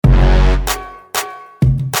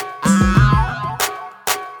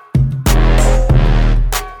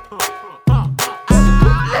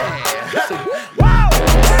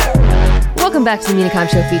Welcome back to the Minicom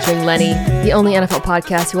Show featuring Lenny, the only NFL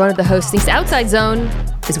podcast where one of the hosts thinks outside zone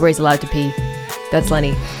is where he's allowed to pee. That's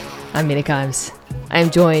Lenny. I'm Minicoms. I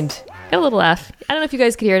am joined. Got a little laugh. I don't know if you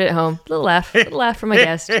guys could hear it at home. Little laugh from my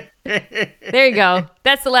guest. There you go.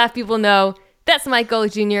 That's the laugh people know. That's Mike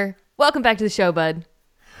Golick Jr. Welcome back to the show, bud.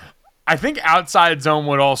 I think outside zone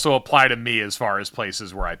would also apply to me as far as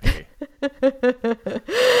places where I pee.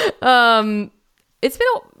 It's been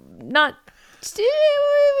not.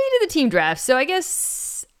 We did the team draft, so I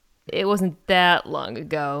guess it wasn't that long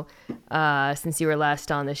ago since you were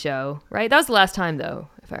last on the show, right? That was the last time, though,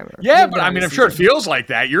 if I remember. Yeah, but I mean, I'm sure it feels like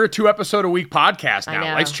that. You're a 2-episode-a-week podcast now.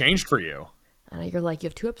 Life's changed for you. You're like, you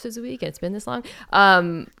have 2 episodes a week, and it's been this long.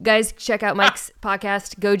 Guys, check out Mike's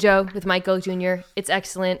podcast, Gojo, with Mike Golick Jr. It's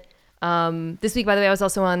excellent. This week, by the way, I was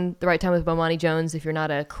also on The Right Time with Bomani Jones. If you're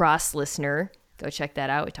not a cross listener, go check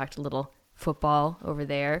that out. We talked a little football over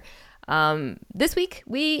there. This week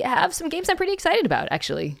we have some games I'm pretty excited about,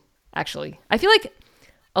 actually. I feel like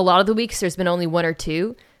a lot of the weeks there's been only 1 or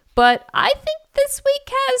 2, but I think this week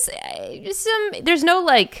has there's no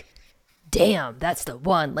like, damn, that's the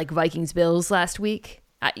one, like Vikings Bills last week.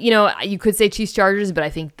 You could say Chiefs Chargers, but I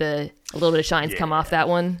think a little bit of shine's come off that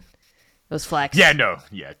one. Those flex.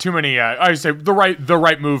 Too many. I would say the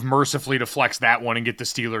right move mercifully to flex that one and get the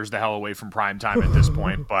Steelers the hell away from prime time at this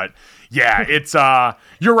point. But yeah, it's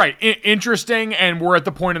you're right. Interesting, and we're at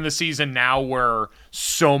the point in the season now where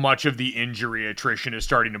so much of the injury attrition is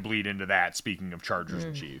starting to bleed into that. Speaking of Chargers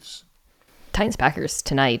and Chiefs, Titans Packers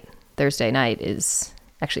tonight, Thursday night, is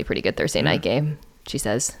actually a pretty good Thursday night game. She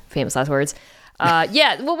says, famous last words.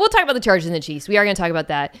 We'll talk about the Chargers and the Chiefs. We are going to talk about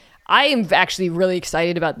that. I am actually really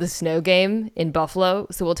excited about the snow game in Buffalo,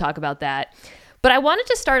 so we'll talk about that. But I wanted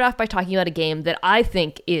to start off by talking about a game that I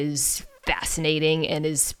think is fascinating and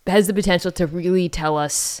has the potential to really tell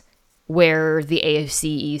us where the AFC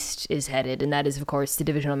East is headed, and that is, of course, the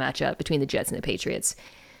divisional matchup between the Jets and the Patriots.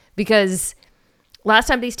 Because last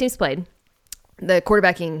time these teams played, the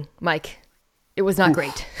quarterbacking, Mike, it was not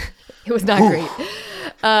great. It was not great.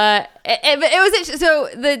 It was so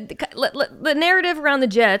the narrative around the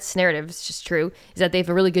Jets, it's just true, is that they have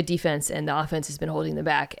a really good defense and the offense has been holding them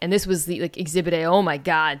back. And this was the exhibit A. Oh my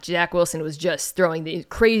God, Zach Wilson was just throwing the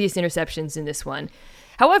craziest interceptions in this one.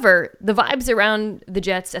 However, the vibes around the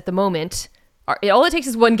Jets at the moment all it takes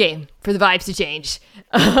is one game for the vibes to change,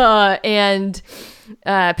 and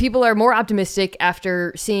people are more optimistic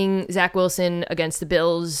after seeing Zach Wilson against the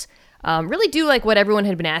Bills. Really do like what everyone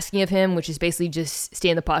had been asking of him, which is basically just stay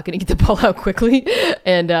in the pocket and get the ball out quickly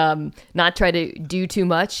and not try to do too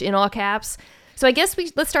much in all caps. So I guess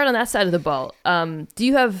let's start on that side of the ball. Do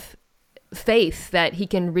you have faith that he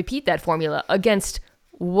can repeat that formula against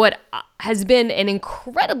what has been an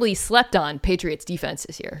incredibly slept on Patriots defense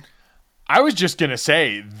this year? I was just going to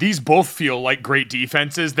say, these both feel like great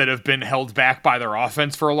defenses that have been held back by their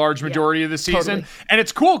offense for a large majority of the season. Totally. And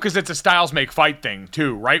it's cool because it's a styles make fight thing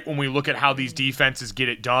too, right? When we look at how these defenses get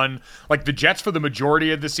it done, like the Jets for the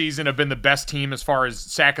majority of the season have been the best team as far as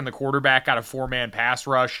sacking the quarterback out of 4-man pass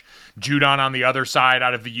rush. Judon on the other side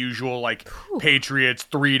out of the usual Patriots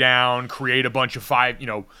 3 down, create a bunch of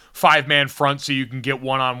 5-man front so you can get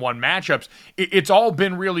one-on-one matchups. It's all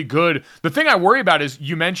been really good. The thing I worry about is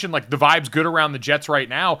you mentioned the vibes good around the Jets right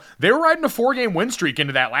now. They were riding a 4-game win streak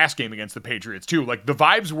into that last game against the Patriots too. The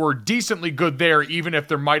vibes were decently good there, even if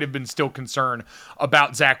there might have been still concern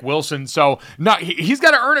about Zach Wilson. So he's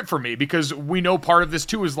got to earn it for me, because we know part of this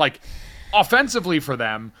too is offensively for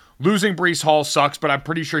them, losing Breece Hall sucks, but I'm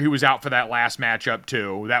pretty sure he was out for that last matchup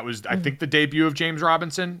too. That was, I think, the debut of James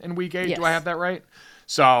Robinson in week 8. Yes. Do I have that right?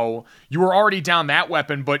 So you were already down that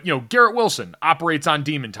weapon, but Garrett Wilson operates on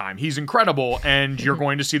demon time. He's incredible, and you're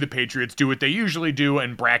going to see the Patriots do what they usually do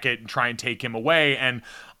and bracket and try and take him away. And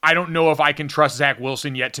I don't know if I can trust Zach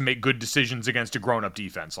Wilson yet to make good decisions against a grown-up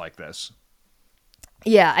defense like this.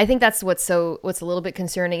 Yeah, I think that's what's a little bit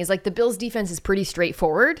concerning is the Bills defense is pretty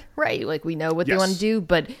straightforward, right? We know what they want to do,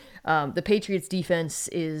 but the Patriots defense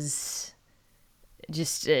is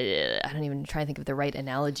just I don't even try to think of the right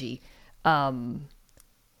analogy.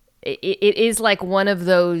 It is like one of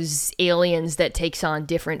those aliens that takes on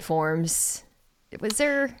different forms. Was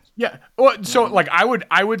there? Yeah. Well, so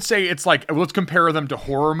I would say it's let's compare them to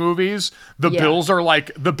horror movies. The Bills are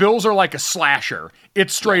like a slasher.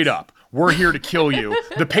 It's straight up, we're here to kill you.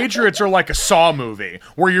 The Patriots are like a Saw movie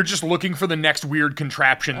where you're just looking for the next weird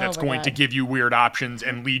contraption that's going to give you weird options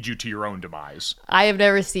and lead you to your own demise. I have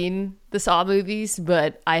never seen the Saw movies,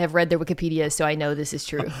 but I have read their Wikipedia, so I know this is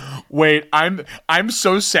true. Wait, I'm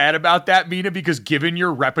so sad about that, Mina, because given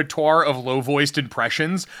your repertoire of low-voiced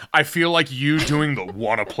impressions, I feel like you doing the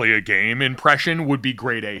 "wanna play a game" impression would be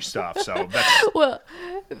grade A stuff. So that's Well,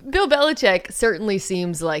 Bill Belichick certainly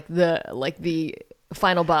seems like the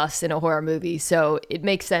final boss in a horror movie, so it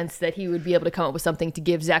makes sense that he would be able to come up with something to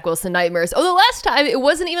give Zach Wilson nightmares. Although last time it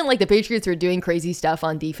wasn't even like the Patriots were doing crazy stuff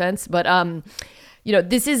on defense, but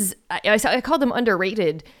this is I called them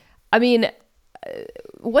underrated. I mean,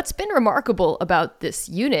 what's been remarkable about this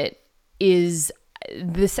unit is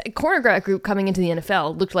this cornerback group coming into the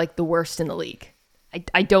NFL looked like the worst in the league.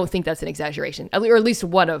 I don't think that's an exaggeration, or at least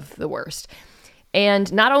one of the worst.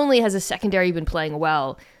 And not only has the secondary been playing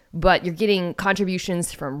well, but you're getting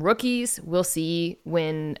contributions from rookies. We'll see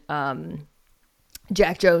when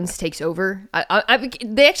Jack Jones takes over.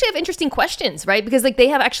 They actually have interesting questions, right? Because like they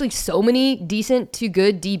have actually so many decent to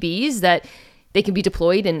good DBs that they can be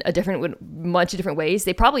deployed in much different ways.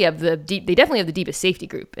 They probably have they definitely have the deepest safety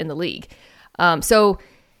group in the league. So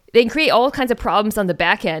they can create all kinds of problems on the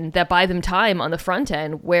back end that buy them time on the front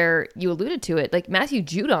end, where you alluded to it. Like Matthew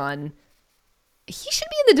Judon, he should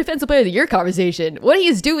be in the Defensive Player of the Year conversation. What he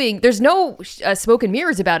is doing, there's no smoke and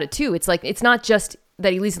mirrors about it too. It's like, it's not just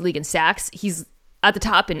that he leads the league in sacks. He's at the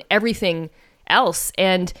top in everything else.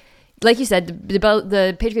 And like you said,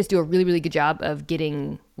 the Patriots do a really, really good job of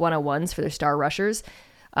getting one-on-ones for their star rushers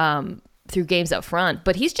through games up front.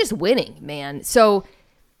 But he's just winning, man. So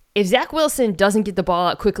if Zach Wilson doesn't get the ball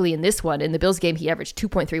out quickly in this one, in the Bills game, he averaged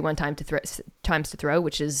 2.31 times to throw,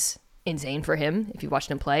 which is insane for him if you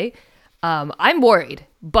watched him play. I'm worried,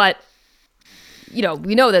 but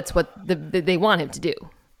we know that's what they want him to do.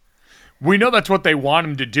 We know that's what they want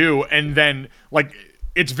him to do, and then like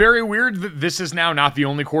it's very weird that this is now not the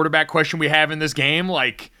only quarterback question we have in this game.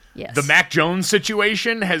 Like yes. The Mac Jones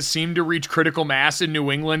situation has seemed to reach critical mass in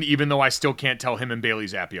New England, even though I still can't tell him and Bailey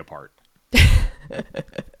Zappi apart.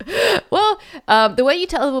 Well, the way you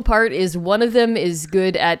tell them apart is one of them is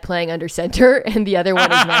good at playing under center and the other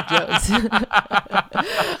one is Mac Jones.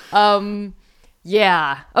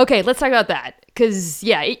 Yeah. Okay, let's talk about that. Because,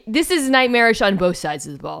 this is nightmarish on both sides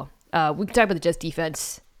of the ball. We can talk about the Jets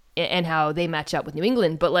defense and how they match up with New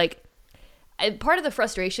England. But, like, part of the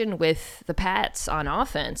frustration with the Pats on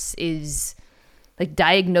offense is, like,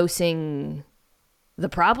 diagnosing the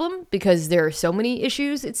problem, because there are so many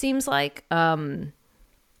issues, it seems like.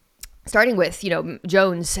 Starting with,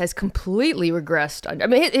 Jones has completely regressed. I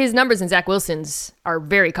mean, his numbers and Zach Wilson's are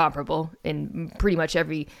very comparable in pretty much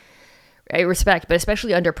every respect, but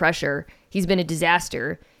especially under pressure. He's been a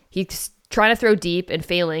disaster. He's trying to throw deep and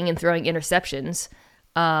failing and throwing interceptions.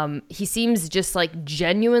 He seems just like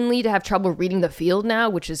genuinely to have trouble reading the field now,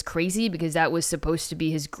 which is crazy because that was supposed to be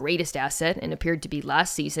his greatest asset and appeared to be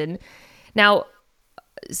last season. Now,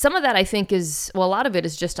 some of that I think is, well, a lot of it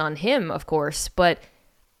is just on him, of course, but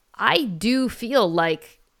I do feel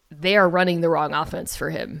like they are running the wrong offense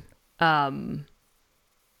for him.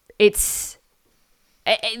 It's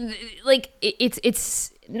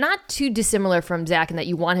not too dissimilar from Zach in that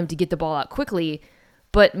you want him to get the ball out quickly,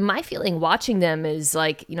 but my feeling watching them is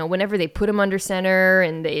like, whenever they put him under center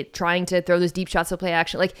and they trying to throw those deep shots of play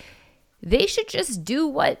action, like they should just do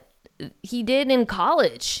what he did in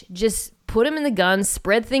college. Just put him in the gun,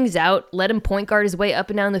 spread things out, let him point guard his way up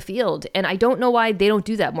and down the field. And I don't know why they don't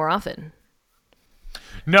do that more often.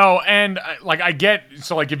 No, and I get,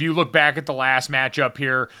 so like if you look back at the last matchup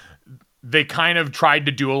here, they kind of tried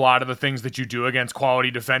to do a lot of the things that you do against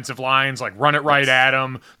quality defensive lines, like run it right at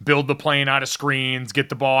him, build the plane out of screens, get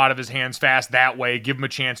the ball out of his hands fast that way, give him a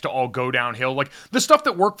chance to all go downhill. Like the stuff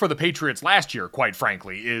that worked for the Patriots last year, quite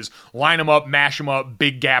frankly, is line them up, mash them up,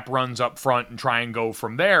 big gap runs up front and try and go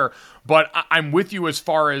from there. But I'm with you as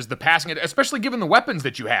far as the passing, especially given the weapons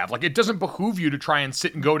that you have. Like it doesn't behoove you to try and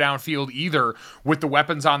sit and go downfield either with the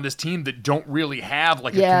weapons on this team that don't really have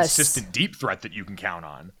like a consistent deep threat that you can count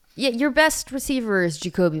on. Yeah, your best receiver is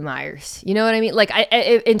Jacoby Myers. You know what I mean? Like,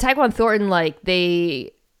 in Tyquan Thornton,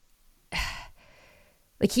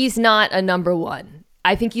 he's not a number one.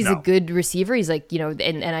 I think he's a good receiver. He's like,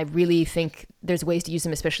 and I really think there's ways to use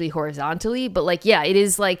him, especially horizontally. But it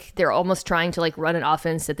is like they're almost trying to run an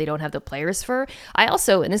offense that they don't have the players for. I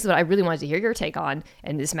also, and this is what I really wanted to hear your take on,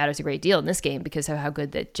 and this matters a great deal in this game because of how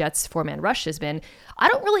good the Jets 4-man rush has been. I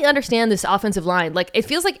don't really understand this offensive line. Like, it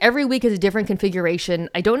feels like every week is a different configuration.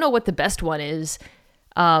 I don't know what the best one is.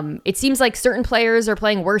 It seems like certain players are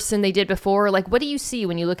playing worse than they did before. Like, what do you see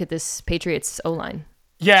when you look at this Patriots O-line?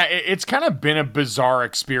 Yeah, it's kind of been a bizarre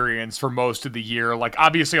experience for most of the year. Like,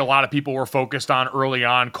 obviously, a lot of people were focused on early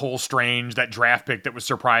on Cole Strange, that draft pick that was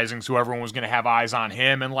surprising, so everyone was going to have eyes on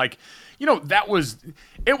him. And, like, it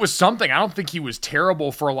was something. I don't think he was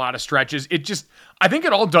terrible for a lot of stretches. I think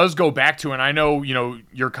it all does go back to, and I know,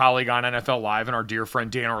 your colleague on NFL Live and our dear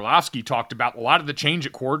friend Dan Orlovsky talked about a lot of the change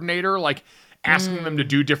at coordinator, like, asking them to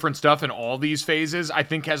do different stuff in all these phases, I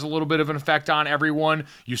think has a little bit of an effect on everyone.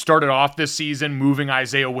 You started off this season moving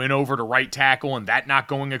Isaiah Wynn over to right tackle, and that not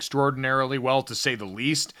going extraordinarily well, to say the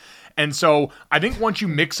least. And so I think once you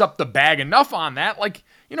mix up the bag enough on that, like,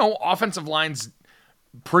 offensive line's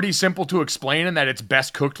pretty simple to explain in that it's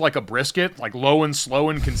best cooked like a brisket, like low and slow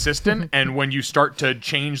and consistent. And when you start to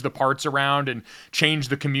change the parts around and change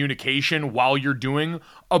the communication while you're doing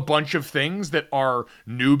a bunch of things that are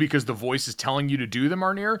new because the voice is telling you to do them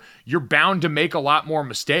you're bound to make a lot more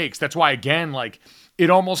mistakes. That's why, again, like, it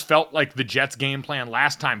almost felt like the Jets' game plan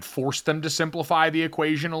last time forced them to simplify the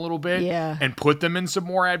equation a little bit and put them in some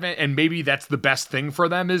more advantage. And maybe that's the best thing for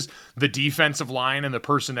them, is the defensive line and the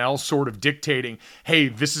personnel sort of dictating, hey,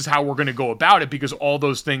 this is how we're going to go about it, because all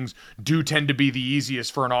those things do tend to be the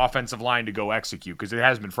easiest for an offensive line to go execute, because it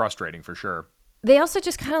has been frustrating for sure. They also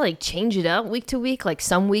just kind of like change it up week to week. Like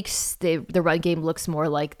some weeks the run game looks more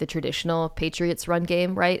like the traditional Patriots run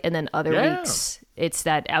game, right? And then other weeks it's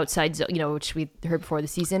that outside zone, which we heard before the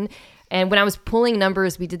season. And when I was pulling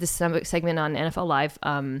numbers, we did this segment on NFL Live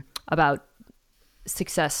about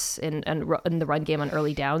success in the run game on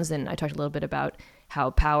early downs. And I talked a little bit about how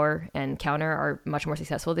power and counter are much more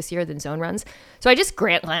successful this year than zone runs. So I just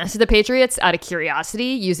glanced at the Patriots out of curiosity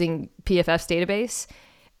using PFF's database.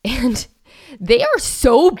 And they are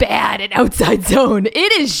so bad at outside zone.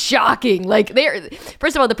 It is shocking. Like,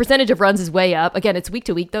 first of all, the percentage of runs is way up. Again, it's week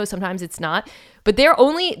to week though. Sometimes it's not. But their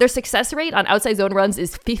success rate on outside zone runs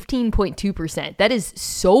is 15.2%. That is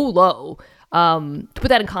so low. To put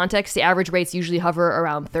that in context, the average rates usually hover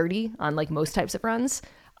around 30 on like most types of runs.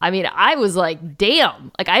 I mean, I was like,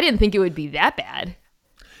 damn. Like, I didn't think it would be that bad.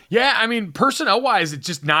 Yeah, I mean, personnel-wise, it's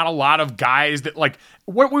just not a lot of guys that, like,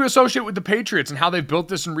 what we associate with the Patriots and how they've built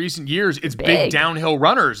this in recent years, it's big downhill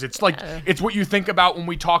runners. It's like, it's what you think about when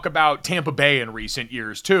we talk about Tampa Bay in recent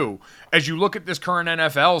years, too. As you look at this current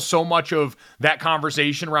NFL, so much of that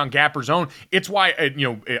conversation around gap or zone, it's why,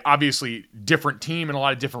 obviously different team and a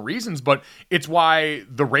lot of different reasons, but it's why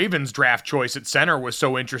the Ravens draft choice at center was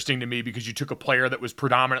so interesting to me, because you took a player that was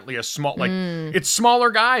predominantly a small, it's smaller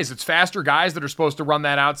guys, it's faster guys that are supposed to run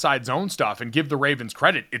that outside zone stuff, and give the Ravens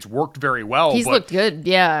credit. It's worked very well. He's looked good.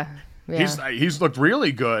 Yeah. He's looked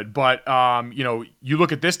really good, but you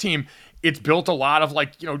look at this team, it's built a lot of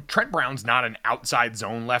Trent Brown's not an outside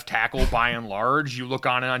zone left tackle by and large. You look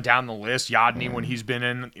on and on down the list, Yodny when he's been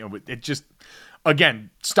in, it just, again,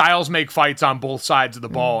 styles make fights on both sides of the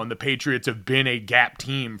ball, and the Patriots have been a gap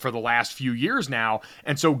team for the last few years now,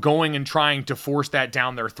 and so going and trying to force that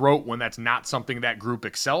down their throat when that's not something that group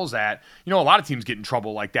excels at, a lot of teams get in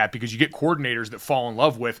trouble like that, because you get coordinators that fall in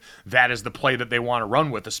love with that as the play that they want to run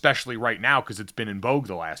with, especially right now because it's been in vogue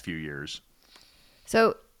the last few years.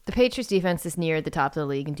 So the Patriots defense is near the top of the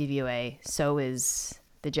league in DVOA, so is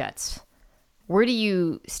the Jets. Where do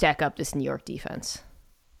you stack up this New York defense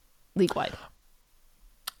league-wide?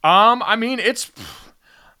 I mean,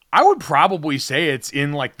 I would probably say it's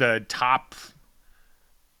in like the top,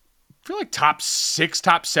 I feel like top 6,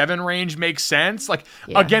 top 7 range makes sense. Like,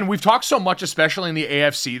 again, we've talked so much, especially in the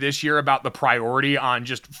AFC this year, about the priority on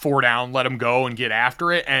just 4 down, let them go and get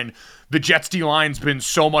after it. And the Jets D-line's been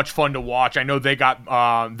so much fun to watch. I know they got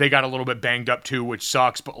a little bit banged up too, which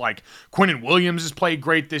sucks, but like Quinnen Williams has played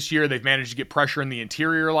great this year. They've managed to get pressure in the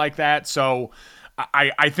interior like that. So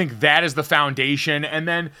I think that is the foundation. And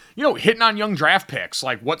then, hitting on young draft picks,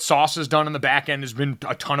 like what Sauce has done in the back end has been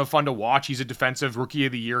a ton of fun to watch. He's a defensive rookie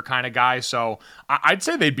of the year kind of guy. So I'd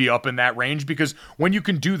say they'd be up in that range, because when you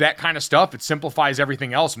can do that kind of stuff, it simplifies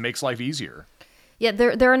everything else and makes life easier. Yeah,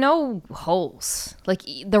 there are no holes. Like,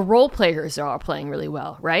 the role players are all playing really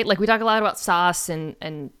well, right? Like, we talk a lot about Sauce and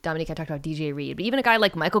Dominique, I talked about DJ Reed, but even a guy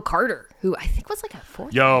like Michael Carter, who I think was like a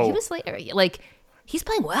 4th. He was later. Like, he's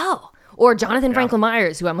playing well. Or Jonathan Franklin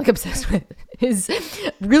Myers, who I'm like obsessed with, is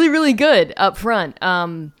really, really good up front.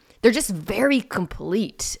 They're just very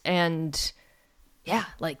complete. And yeah,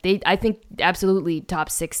 like I think absolutely top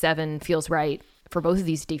 6, 7 feels right for both of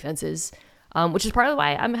these defenses, which is part of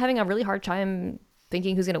why I'm having a really hard time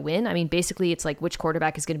thinking who's going to win. I mean, basically it's like which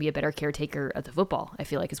quarterback is going to be a better caretaker of the football, I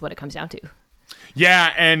feel like, is what it comes down to.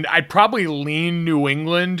 Yeah, and I'd probably lean New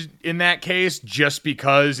England in that case, just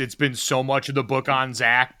because it's been so much of the book on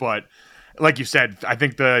Zach. But like you said, I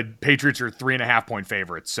think the Patriots are 3.5 point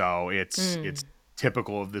favorites, so it's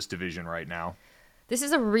typical of this division right now. This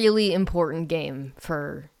is a really important game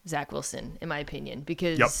for Zach Wilson, in my opinion,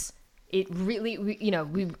 because it really,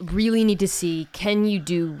 we really need to see, can you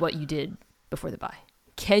do what you did before the bye?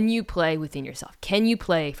 Can you play within yourself? Can you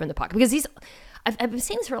play from the pocket? Because I've been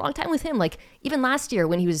saying this for a long time with him. Like, even last year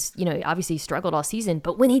when he was, obviously struggled all season,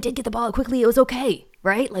 but when he did get the ball quickly, it was okay,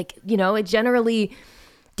 right? Like, it generally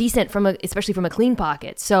decent especially from a clean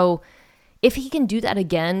pocket. So if he can do that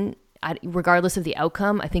again, regardless of the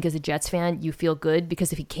outcome, I think as a Jets fan, you feel good,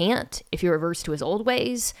 because if he can't, if he reverts to his old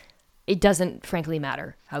ways, it doesn't frankly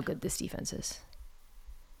matter how good this defense is.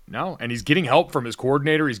 No, and he's getting help from his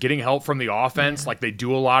coordinator. He's getting help from the offense. Like, they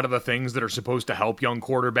do a lot of the things that are supposed to help young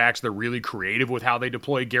quarterbacks. They're really creative with how they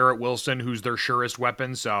deploy Garrett Wilson, who's their surest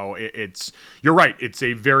weapon. So you're right. It's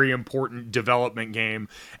a very important development game.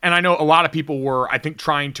 And I know a lot of people were, I think,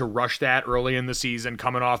 trying to rush that early in the season,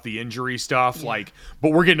 coming off the injury stuff. Yeah.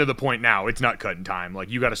 But we're getting to the point now. It's not cutting time. Like,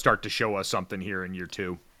 you got to start to show us something here in year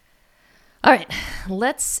 2. All right,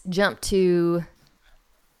 let's jump to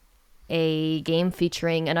a game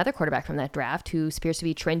featuring another quarterback from that draft who appears to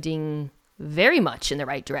be trending very much in the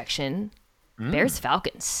right direction. Bears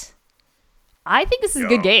Falcons. I think this is a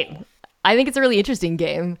good game. I think it's a really interesting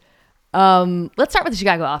game. Let's start with the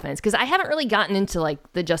Chicago offense, because I haven't really gotten into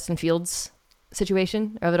the Justin Fields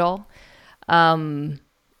situation of it all.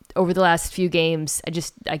 Over the last few games, I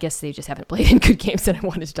guess they just haven't played in good games that I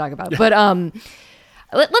wanted to talk about. But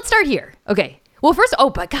let's start here. Okay. Well, first,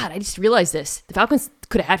 but God, I just realized this. The Falcons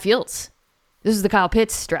could have had Fields. This is the Kyle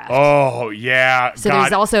Pitts draft. Oh, yeah. So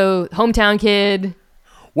there's also hometown kid.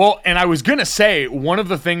 Well, and I was going to say, one of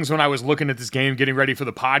the things when I was looking at this game, getting ready for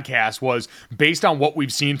the podcast, was based on what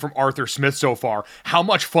we've seen from Arthur Smith so far, how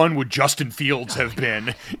much fun would Justin Fields have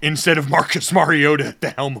been instead of Marcus Mariota at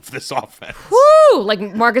the helm of this offense? Woo! Like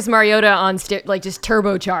Marcus Mariota on just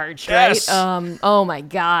turbocharged, yes. Right? Oh my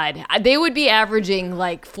God. They would be averaging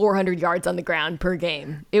 400 yards on the ground per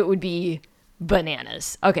game. It would be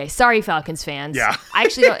bananas. Okay, sorry, Falcons fans. Yeah. I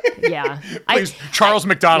actually don't, yeah. Please, Charles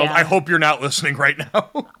McDonald, yeah. I hope you're not listening right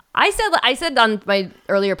now. I said on my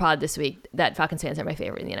earlier pod this week that Falcons fans are my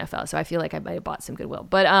favorite in the NFL, so I feel like I might have bought some goodwill.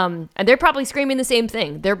 But and they're probably screaming the same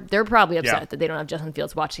thing. They're probably upset that they don't have Justin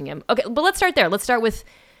Fields watching him. Okay, but let's start there. Let's start with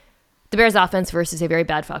the Bears offense versus a very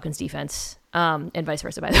bad Falcons defense, and vice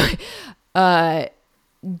versa, by the way.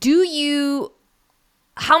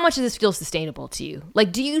 How much does this feel sustainable to you?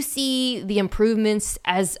 Do you see the improvements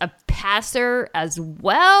as a passer as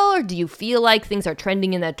well? Or do you feel like things are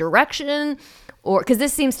trending in that direction? Or because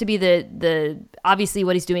this seems to be the obviously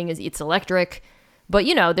what he's doing is it's electric, but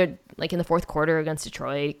they're in the fourth quarter against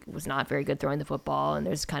Detroit was not very good throwing the football, and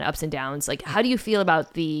there's kind of ups and downs. How do you feel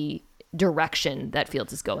about the direction that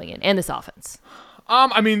Fields is going in and this offense?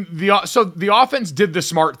 The offense did the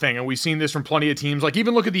smart thing, and we've seen this from plenty of teams.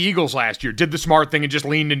 Even look at the Eagles last year, did the smart thing and just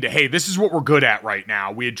leaned into, hey, this is what we're good at right now.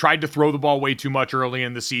 We had tried to throw the ball way too much early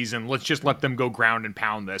in the season. Let's just let them go ground and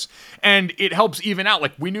pound this. And it helps even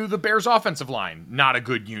out. We knew the Bears offensive line, not a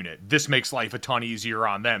good unit. This makes life a ton easier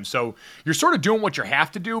on them. So you're sort of doing what you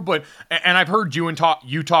have to do, and I've heard you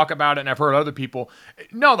talk about it, and I've heard other people.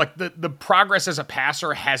 No, the progress as a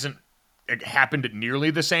passer hasn't happened at nearly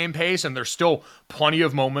the same pace, and there's still plenty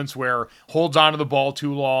of moments where holds onto the ball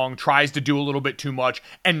too long, tries to do a little bit too much,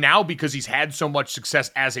 and now because he's had so much success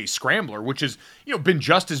as a scrambler, which has been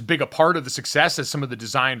just as big a part of the success as some of the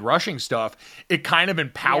designed rushing stuff, it kind of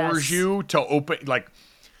empowers you to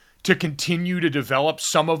to continue to develop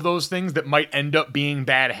some of those things that might end up being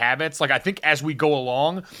bad habits. I think as we go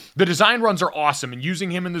along, the design runs are awesome, and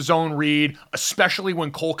using him in the zone read, especially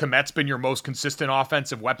when Cole Kmet's been your most consistent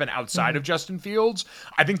offensive weapon outside of Justin Fields,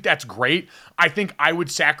 I think that's great. I think I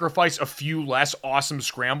would sacrifice a few less awesome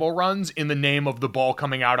scramble runs in the name of the ball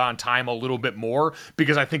coming out on time a little bit more,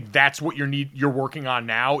 because I think that's what you're working on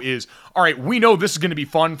now is, all right, we know this is going to be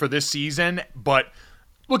fun for this season, but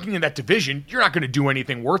looking at that division, you're not going to do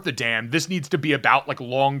anything worth a damn. This needs to be about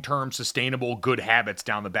long-term sustainable good habits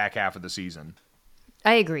down the back half of the season.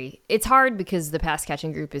 I agree. It's hard because the pass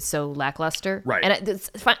catching group is so lackluster. Right. And it's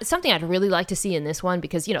something I'd really like to see in this one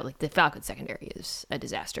because, the Falcons secondary is a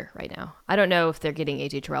disaster right now. I don't know if they're getting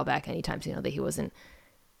AJ Terrell back anytime soon. That he wasn't,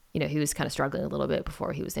 he was kind of struggling a little bit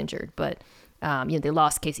before he was injured. But, they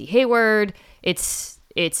lost Casey Hayward.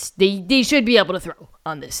 They should be able to throw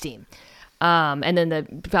on this team. And then the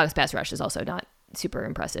Falcons pass rush is also not super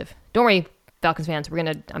impressive. Don't worry, Falcons fans.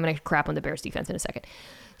 I'm gonna crap on the Bears defense in a second.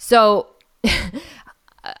 So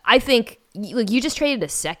I think you just traded a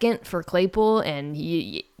second for Claypool, and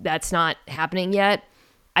that's not happening yet.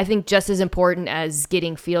 I think just as important as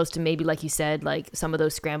getting Fields to maybe, like you said, some of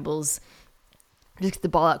those scrambles just get the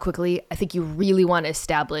ball out quickly. I think you really want to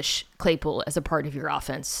establish Claypool as a part of your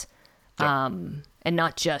offense. Yep. And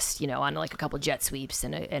not just, on like a couple jet sweeps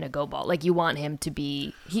and a go ball. Like you want him to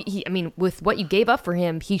be, I mean, with what you gave up for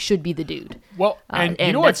him, he should be the dude. Well, and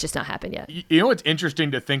that's just not happened yet. You know what's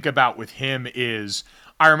interesting to think about with him is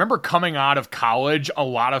I remember coming out of college, a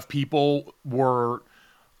lot of people were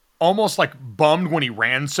almost like bummed when he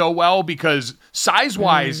ran so well because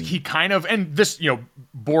size-wise, he kind of, and this,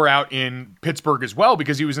 bore out in Pittsburgh as well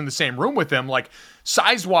because he was in the same room with them. Like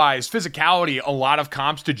size-wise, physicality, a lot of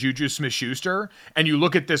comps to Juju Smith-Schuster. And you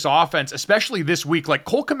look at this offense, especially this week, like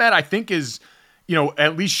Cole Kmet, I think is,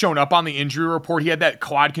 at least shown up on the injury report. He had that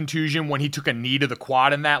quad contusion when he took a knee to the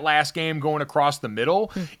quad in that last game going across the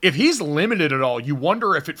middle. If he's limited at all, you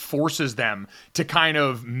wonder if it forces them to kind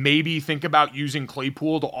of maybe think about using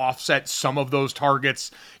Claypool to offset some of those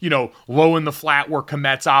targets, low in the flat where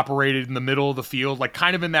Kmet's operated in the middle of the field, like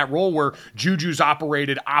kind of in that role where Juju's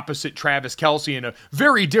operated opposite Travis Kelce in a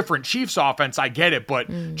very different Chiefs offense. I get it, but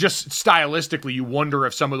just stylistically, you wonder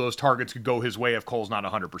if some of those targets could go his way if Cole's not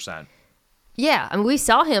 100%. Yeah, I mean, we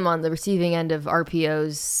saw him on the receiving end of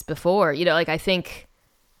RPOs before. I think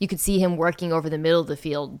you could see him working over the middle of the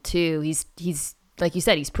field too. He's like you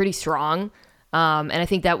said, he's pretty strong, and I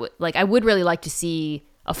think that I would really like to see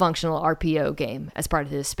a functional RPO game as part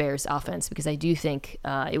of this Bears offense because I do think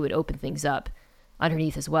it would open things up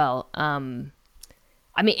underneath as well. I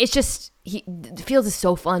mean, it's just the field is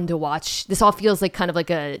so fun to watch. This all feels like kind of like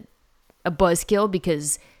a buzzkill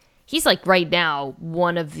because he's like right now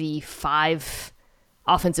one of the 5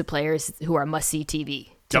 offensive players who are must-see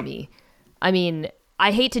TV to me. I mean,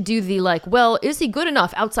 I hate to do the is he good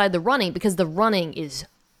enough outside the running because the running is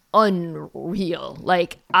unreal.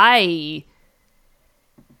 Like I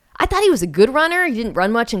thought he was a good runner. He didn't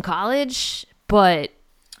run much in college, but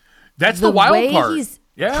that's the wild part.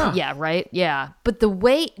 Yeah, right. Yeah, but the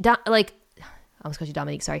way I almost called you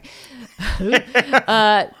Dominique. Sorry.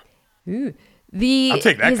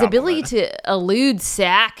 His ability to elude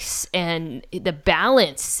sacks and the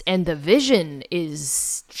balance and the vision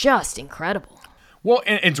is just incredible. Well,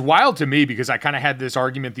 and it's wild to me because I kind of had this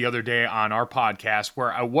argument the other day on our podcast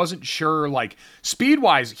where I wasn't sure,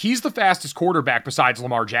 speed-wise, he's the fastest quarterback besides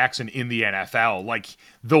Lamar Jackson in the NFL. Like,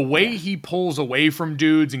 the way he pulls away from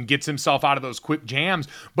dudes and gets himself out of those quick jams,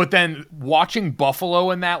 but then watching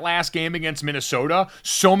Buffalo in that last game against Minnesota,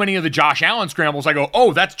 so many of the Josh Allen scrambles, I go,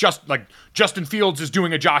 oh, that's just, Justin Fields is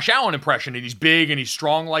doing a Josh Allen impression, and he's big and he's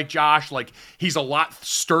strong like Josh. Like, he's a lot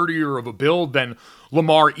sturdier of a build than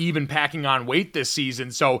Lamar even packing on weight this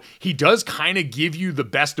season. So he does kind of give you the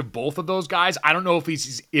best of both of those guys. I don't know if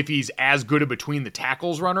he's as good a between the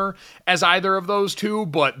tackles runner as either of those two,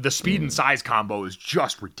 but the speed and size combo is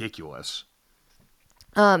just ridiculous.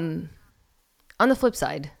 On the flip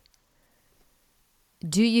side,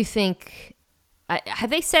 do you think have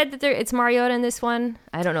they said that it's Mariota in this one?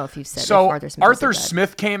 I don't know if you've said. So Arthur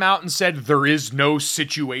Smith came out and said there is no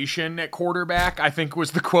situation at quarterback, I think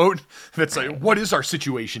was the quote. That's like, what is our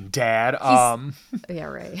situation, Dad? Yeah,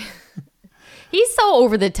 right. He's so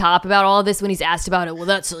over the top about all this when he's asked about it. Well,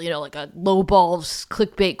 that's, like a low balls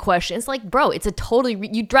clickbait question. It's like, bro, it's a totally,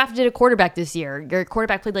 you drafted a quarterback this year. Your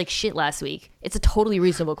quarterback played like shit last week. It's a totally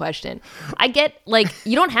reasonable question. I get,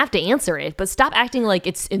 you don't have to answer it, but stop acting like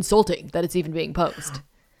it's insulting that it's even being posed.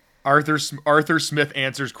 Arthur Smith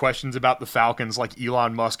answers questions about the Falcons like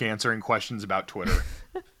Elon Musk answering questions about Twitter.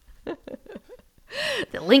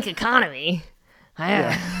 The link economy.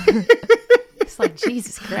 It's like,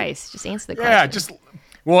 Jesus Christ, just answer the question.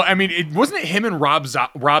 It wasn't him and Rob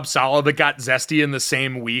Saleh that got zesty in the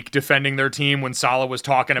same week defending their team when Saleh was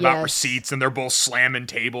talking about receipts and they're both slamming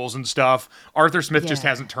tables and stuff. Arthur Smith just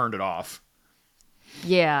hasn't turned it off.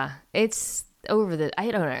 Yeah, it's over the,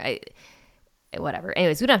 I don't know. Whatever.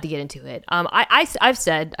 Anyways, we don't have to get into it. I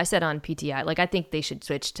said on PTI, I think they should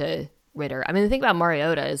switch to Ritter. I mean, the thing about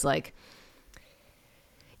Mariota is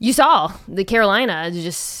you saw the Carolina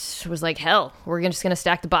just was like, hell, we're just going to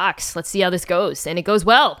stack the box. Let's see how this goes. And it goes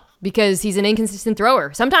well because he's an inconsistent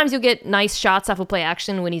thrower. Sometimes you'll get nice shots off of play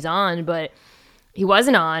action when he's on, but he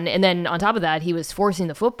wasn't on. And then on top of that, he was forcing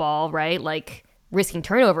the football, right? Risking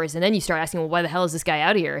turnovers. And then you start asking, well, why the hell is this guy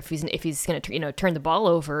out here if he's going to turn the ball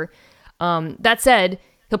over? That said,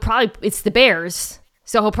 it's the Bears,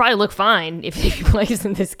 so he'll probably look fine if he plays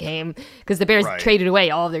in this game because the Bears traded away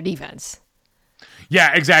all of their defense.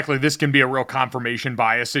 Yeah, exactly. This can be a real confirmation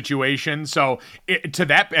bias situation. So to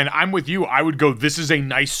that, and I'm with you, I would go, this is a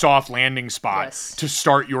nice soft landing spot to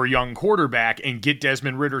start your young quarterback and get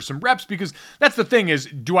Desmond Ridder some reps because that's the thing is,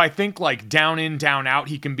 do I think down in, down out,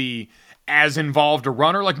 he can be as involved a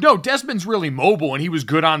runner. Like, no, Desmond's really mobile, and he was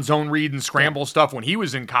good on zone read and scramble stuff when he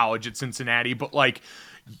was in college at Cincinnati. But, like,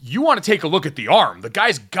 you want to take a look at the arm. The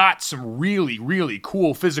guy's got some really, really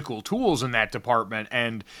cool physical tools in that department.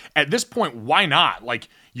 And at this point, why not? Like,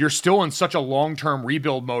 you're still in such a long-term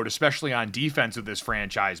rebuild mode, especially on defense of this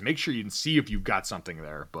franchise. Make sure you can see if you've got something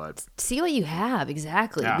there. But see what you have,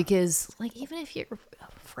 exactly. Yeah. Because, like, even if you're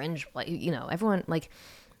a fringe, like, you know, everyone, like,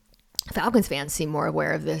 Falcons fans seem more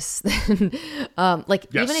aware of this than, like,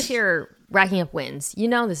 Yes. even if you're racking up wins, you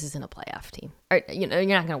know this isn't a playoff team. Or, you know,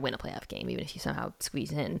 you're not going to win a playoff game, even if you somehow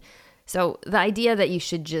squeeze in. So the idea that you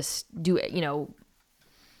should just do it, you know,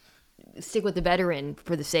 stick with the veteran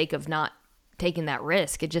for the sake of not taking that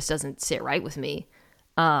risk, it just doesn't sit right with me.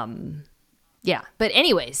 Yeah. But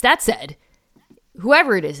anyways, that said,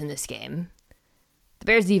 whoever it is in this game, the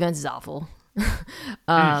Bears defense is awful.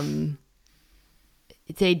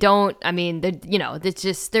 They don't, I mean, you know, it's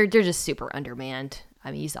just, they're just super undermanned.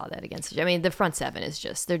 I mean, you saw that against, I mean, the front seven is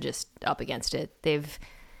just, they're just up against it.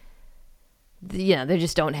 You know, they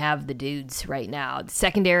just don't have the dudes right now. The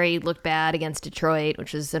secondary looked bad against Detroit,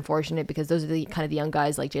 which is unfortunate because those are the kind of the young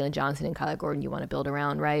guys like Jalen Johnson and Kyler Gordon you want to build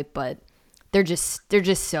around, right? But they're just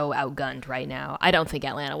so outgunned right now. I don't think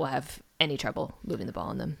Atlanta will have any trouble moving the ball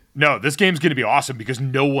on them. No, this game's going to be awesome because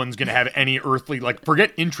no one's going to have any earthly, like,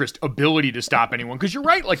 forget interest, ability to stop anyone. Because you're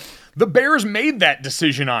right, like, the Bears made that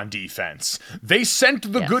decision on defense. They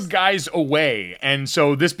sent the good guys away. And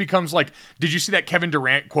so this becomes like, did you see that Kevin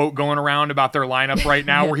Durant quote going around about their lineup right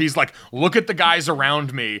now where he's like, look at the guys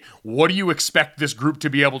around me. What do you expect this group to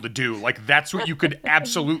be able to do? Like, that's what you could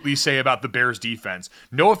absolutely say about the Bears defense.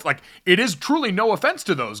 No, if like, it is truly no offense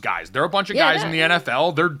to those guys. They're a bunch of guys in the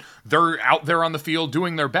NFL. They're out there on the field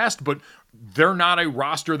doing their best, but they're not a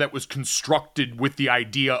roster that was constructed with the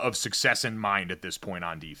idea of success in mind at this point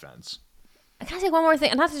on defense. I gotta say one more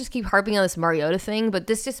thing, not to just keep harping on this Mariota thing, but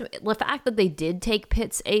this just the fact that they did take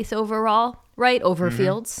Pitt's 8th overall, right, over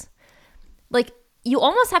Fields, like, you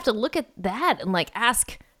almost have to look at that and like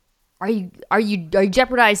ask, are you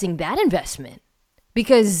jeopardizing that investment?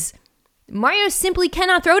 Because Mario simply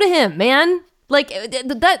cannot throw to him, man. Like,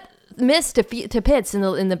 that miss to Pitts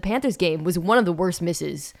in the Panthers game was one of the worst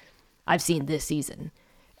misses I've seen this season.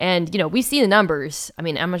 And, you know, we see the numbers. I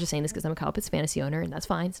mean, I'm not just saying this because I'm a Kyle Pitts fantasy owner, and that's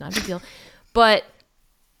fine. It's not a big deal. But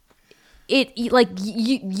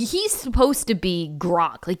he's supposed to be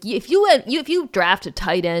Gronk. Like, if you draft a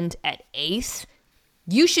tight end at 8th,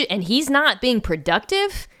 you should, and he's not being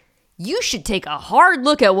productive, you should take a hard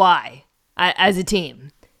look at why as a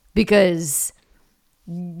team, because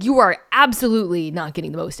you are absolutely not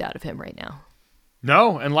getting the most out of him right now.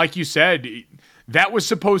 No, and like you said, that was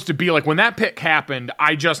supposed to be like, when that pick happened,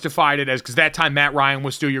 I justified it as, because that time Matt Ryan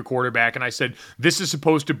was still your quarterback, and I said, this is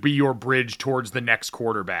supposed to be your bridge towards the next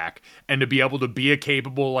quarterback, and to be able to be a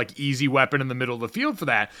capable, like, easy weapon in the middle of the field for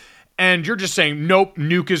that. And you're just saying, nope,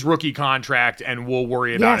 nuke his rookie contract, and we'll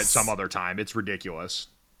worry about it some other time. It's ridiculous.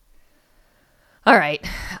 All right.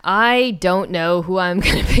 I don't know who I'm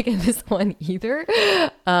going to pick in this one either.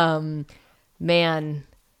 Man,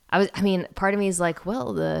 part of me is like,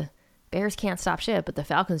 well, the Bears can't stop shit, but the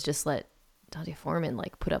Falcons just let Dante Foreman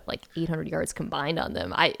like put up like 800 yards combined on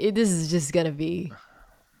them. This is just going to be...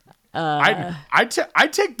 I'd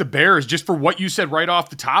take the Bears just for what you said right off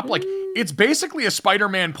the top. Like, it's basically a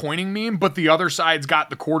Spider-Man pointing meme, but the other side's got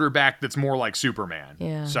the quarterback that's more like Superman.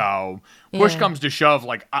 Yeah. So push comes to shove,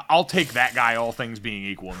 like, I'll take that guy, all things being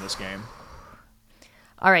equal in this game.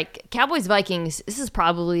 All right, Cowboys-Vikings, this is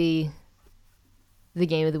probably the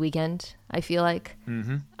game of the weekend, I feel like.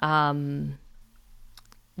 Mm-hmm.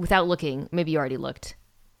 Without looking, maybe you already looked.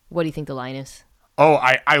 What do you think the line is? Oh,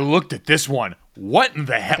 I looked at this one. What in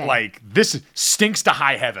the heck? Okay. Like, this stinks to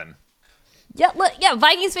high heaven. Yeah,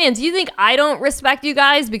 Vikings fans, you think I don't respect you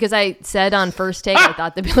guys because I said on First Take I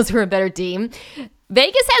thought the Bills were a better team?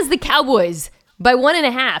 Vegas has the Cowboys by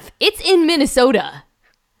 1.5. It's in Minnesota.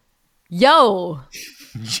 Yo.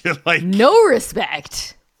 You're like, no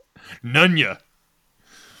respect. None ya.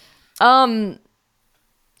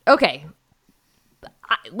 Okay.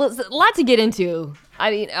 A lot to get into.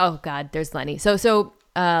 I mean, oh God, there's Lenny. So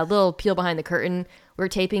little peel behind the curtain. We're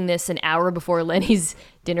taping this an hour before Lenny's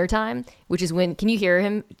dinner time, which is when, can you hear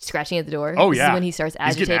him scratching at the door? Oh, this yeah. is when he starts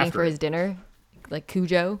agitating for his dinner. Like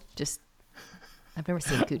Cujo. I've never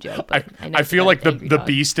seen Cujo, but I know. I feel like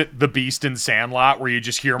the beast in Sandlot, where you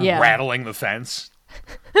just hear him rattling the fence.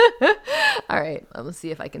 All right. Let's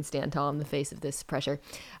see if I can stand tall in the face of this pressure.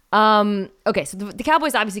 Okay. So the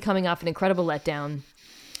Cowboys obviously coming off an incredible letdown.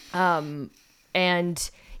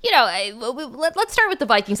 And, you know, let's start with the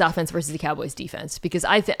Vikings offense versus the Cowboys defense, because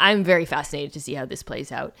I'm very fascinated to see how this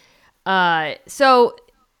plays out. So,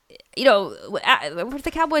 with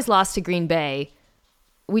the Cowboys lost to Green Bay,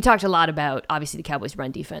 we talked a lot about, obviously, the Cowboys'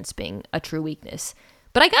 run defense being a true weakness.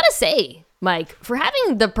 But I gotta say, Mike, for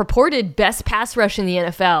having the purported best pass rush in the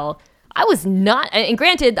NFL, I was not, and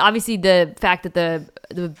granted, obviously, the fact that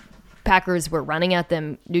the Packers were running at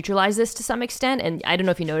them neutralized this to some extent. And I don't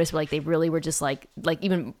know if you noticed, but like they really were just like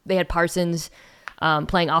even they had Parsons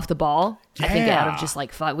playing off the ball. Yeah. I think out of just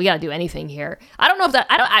like, fuck, we got to do anything here. I don't know if that,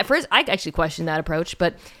 I actually questioned that approach,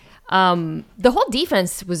 but the whole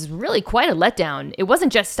defense was really quite a letdown. It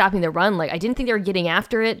wasn't just stopping the run. Like I didn't think they were getting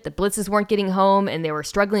after it. The blitzes weren't getting home and they were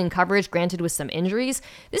struggling in coverage, granted with some injuries.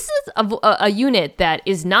 This is a unit that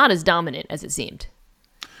is not as dominant as it seemed.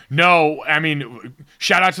 No, I mean,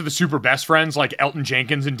 shout out to the super best friends like Elton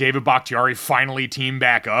Jenkins and David Bakhtiari finally teamed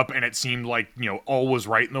back up, and it seemed like, all was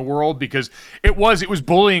right in the world because it was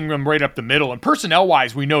bullying them right up the middle. And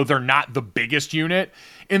personnel-wise, we know they're not the biggest unit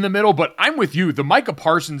in the middle, but I'm with you. The Micah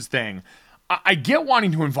Parsons thing, I get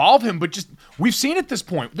wanting to involve him, but just we've seen at this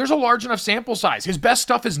point, there's a large enough sample size. His best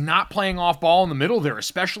stuff is not playing off ball in the middle there,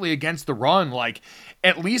 especially against the run. Like,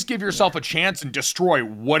 at least give yourself a chance and destroy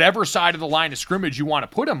whatever side of the line of scrimmage you want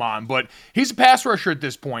to put him on. But he's a pass rusher at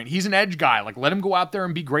this point. He's an edge guy. Like, let him go out there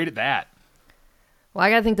and be great at that. Well, I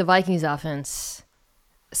got to think the Vikings offense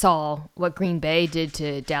saw what Green Bay did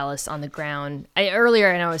to Dallas on the ground. Earlier,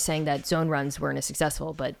 I was saying that zone runs weren't as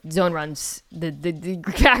successful, but zone runs, the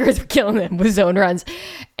Packers were killing them with zone runs.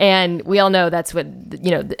 And we all know that's what,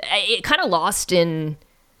 it kind of lost in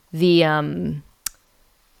the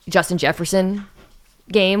Justin Jefferson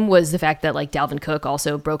game was the fact that like Dalvin Cook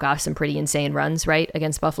also broke off some pretty insane runs right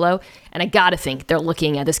against Buffalo, and I gotta think they're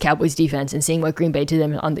looking at this Cowboys defense and seeing what Green Bay did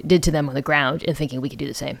to them on the ground and thinking we could do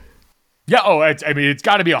the same. Yeah, it's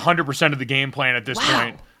got to be 100% of the game plan at this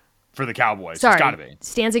point for the Cowboys. Sorry, it's got to be.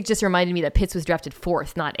 Stanzik just reminded me that Pitts was drafted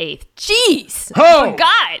 4th, not 8th. Jeez, I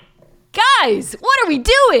forgot. Guys, what are we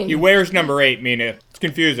doing? He wears number 8, Mina. It's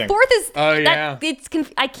confusing. 4th is. Oh yeah.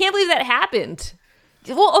 I can't believe that happened.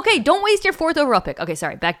 Well, okay, don't waste your 4th overall pick. Okay,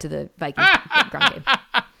 sorry, back to the Vikings ground game.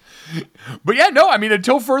 But yeah, no, I mean,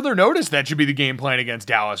 until further notice, that should be the game plan against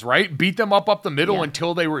Dallas, right? Beat them up the middle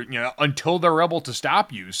until they were, until they're able to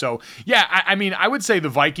stop you. So yeah, I mean, I would say the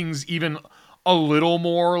Vikings even a little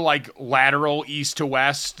more like lateral east to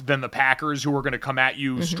west than the Packers, who are going to come at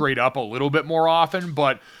you straight up a little bit more often.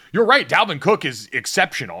 But you're right, Dalvin Cook is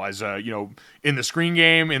exceptional as in the screen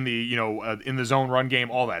game, in the in the zone run game,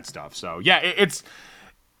 all that stuff. So yeah,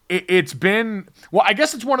 it's been, well, I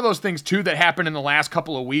guess it's one of those things too that happened in the last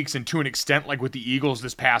couple of weeks, and to an extent like with the Eagles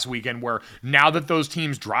this past weekend, where now that those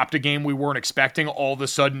teams dropped a game we weren't expecting, all of a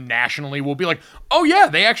sudden nationally we'll be like, oh yeah,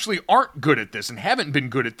 they actually aren't good at this and haven't been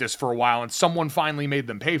good at this for a while, and someone finally made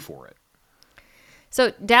them pay for it.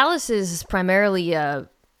 So Dallas is primarily a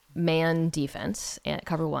man defense at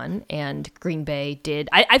cover one, and Green Bay did.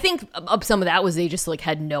 I think some of that was they just like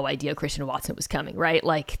had no idea Christian Watson was coming, right?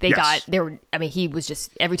 Like he was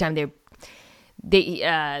just, every time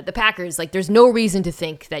the Packers, like there's no reason to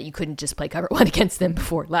think that you couldn't just play cover one against them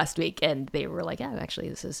before last week, and they were like, yeah,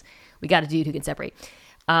 actually we got a dude who can separate.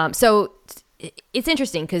 So it's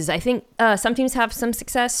interesting because I think some teams have some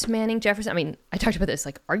success manning Jefferson. I mean, I talked about this,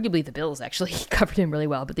 like arguably the Bills actually covered him really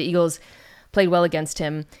well, but the Eagles played well against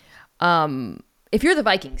him. If you're the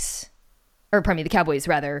Vikings, the Cowboys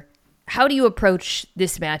rather, how do you approach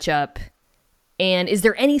this matchup? And is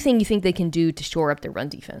there anything you think they can do to shore up their run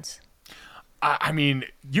defense? I mean,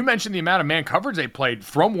 you mentioned the amount of man coverage they played.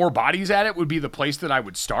 Throw more bodies at it would be the place that I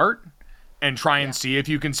would start and try and see if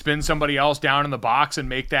you can spin somebody else down in the box and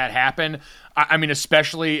make that happen. I mean,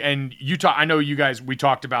 especially, and I know you guys, we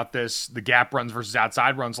talked about this, the gap runs versus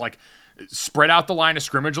outside runs, like spread out the line of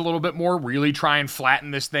scrimmage a little bit more, really try and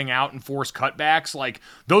flatten this thing out and force cutbacks. Like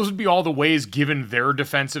those would be all the ways, given their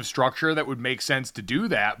defensive structure, that would make sense to do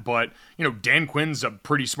that. But, Dan Quinn's a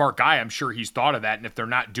pretty smart guy. I'm sure he's thought of that. And if they're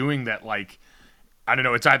not doing that, like, I don't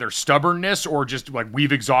know, it's either stubbornness or just like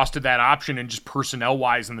we've exhausted that option, and just personnel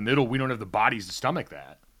wise in the middle, we don't have the bodies to stomach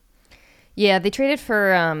that. Yeah. They traded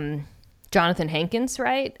for, Jonathan Hankins,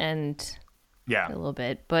 right? And yeah, a little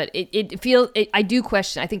bit, but it feels. I do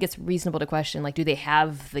question. I think it's reasonable to question. Like, do they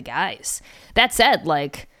have the guys? That said,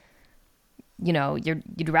 like,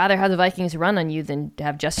 you'd rather have the Vikings run on you than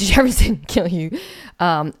have Justin Jefferson kill you.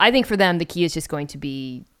 I think for them, the key is just going to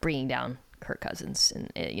be bringing down Kirk Cousins, and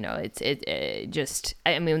I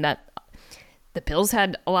mean that the Bills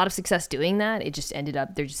had a lot of success doing that. It just ended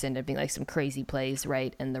up being like some crazy plays,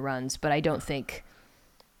 right, and the runs. But I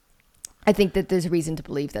think that there's reason to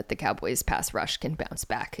believe that the Cowboys pass rush can bounce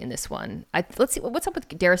back in this one. Let's see what's up with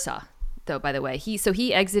Darrisaw, though, by the way.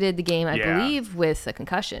 He exited the game, I believe, with a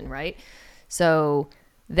concussion, right? So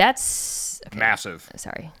that's massive.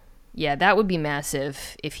 Sorry. Yeah, that would be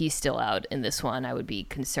massive if he's still out in this one. I would be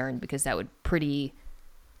concerned because that would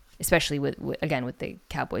especially with the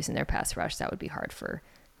Cowboys and their pass rush, that would be hard for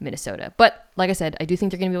Minnesota. But like I said, I do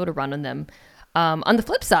think they're going to be able to run on them. On the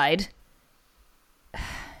flip side,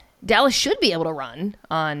 Dallas should be able to run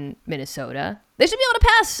on Minnesota. They should be able to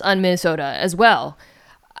pass on Minnesota as well.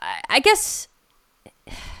 I guess,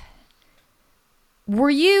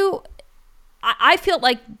 I felt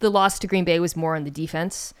like the loss to Green Bay was more on the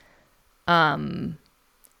defense.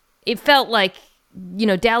 It felt like,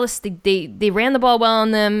 Dallas, they ran the ball well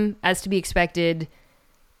on them, as to be expected,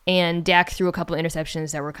 and Dak threw a couple of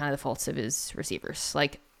interceptions that were kind of the faults of his receivers.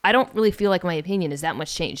 Like, I don't really feel like my opinion is that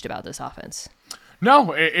much changed about this offense.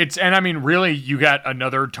 No, really, you got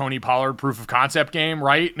another Tony Pollard proof of concept game,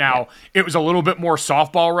 right? Now, It was a little bit more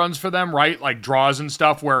softball runs for them, right? Like draws and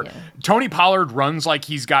stuff where Tony Pollard runs like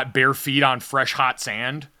he's got bare feet on fresh, hot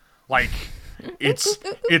sand. Like, it's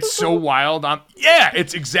so wild.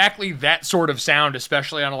 It's exactly that sort of sound,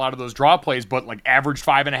 especially on a lot of those draw plays, but like averaged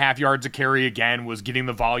 5.5 yards a carry again, was getting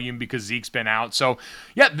the volume because Zeke's been out. So,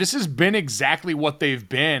 this has been exactly what they've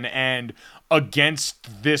been. And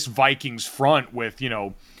against this Vikings front with,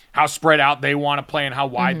 how spread out they want to play and how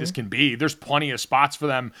wide this can be, there's plenty of spots for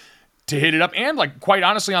them to hit it up. And like, quite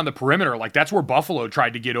honestly, on the perimeter, like that's where Buffalo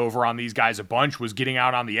tried to get over on these guys a bunch, was getting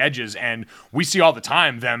out on the edges. And we see all the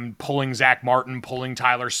time them pulling Zach Martin, pulling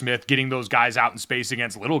Tyler Smith, getting those guys out in space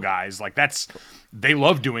against little guys. Like they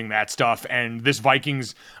love doing that stuff. And this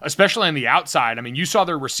Vikings, especially on the outside, I mean, you saw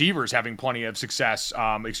their receivers having plenty of success,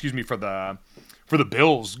 for the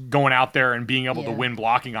Bills going out there and being able to win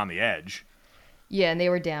blocking on the edge. Yeah, and they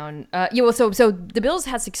were down. So the Bills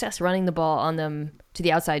had success running the ball on them to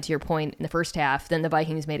the outside, to your point, in the first half. Then the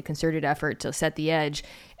Vikings made a concerted effort to set the edge,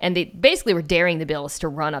 and they basically were daring the Bills to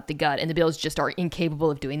run up the gut, and the Bills just are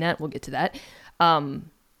incapable of doing that. We'll get to that.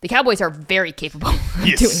 The Cowboys are very capable of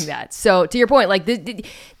doing that. So to your point, like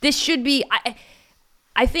this should be...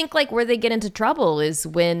 I think like where they get into trouble is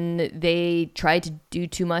when they try to do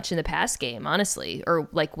too much in the pass game, honestly, or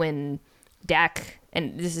like when Dak,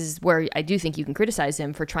 and this is where I do think you can criticize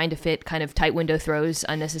him for trying to fit kind of tight window throws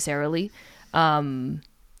unnecessarily.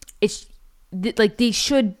 It's like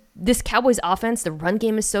this Cowboys offense, the run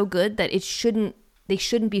game is so good that they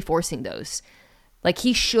shouldn't be forcing those. Like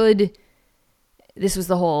this was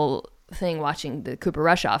the whole thing watching the Cooper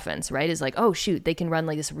Rush offense, right? Is like, oh shoot, they can run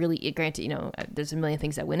like this really, granted, there's a million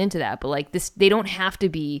things that went into that, but like this, they don't have to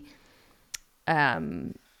be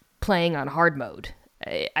playing on hard mode,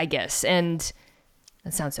 I guess. And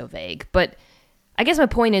that sounds so vague, but I guess my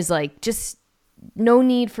point is like, just no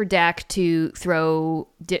need for Dak to throw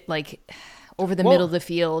over the middle of the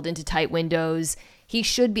field into tight windows. They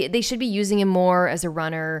should be using him more as a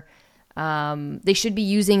runner. They should be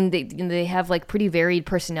using, they have like pretty varied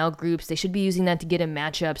personnel groups. They should be using that to get him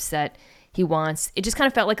matchups that he wants. It just kind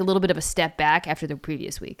of felt like a little bit of a step back after the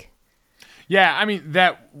previous week. Yeah, I mean,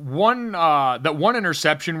 that one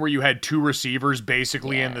interception where you had two receivers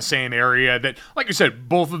basically in the same area, that, like you said,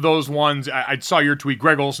 both of those ones, I saw your tweet.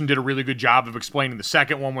 Greg Olsen did a really good job of explaining the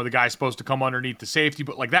second one where the guy's supposed to come underneath the safety.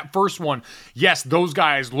 But like that first one, yes, those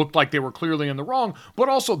guys looked like they were clearly in the wrong, but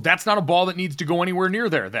also that's not a ball that needs to go anywhere near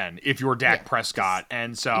there then if you're Dak Prescott.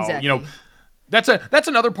 And so, exactly. That's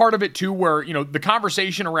another part of it too, where, the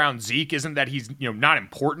conversation around Zeke isn't that he's, not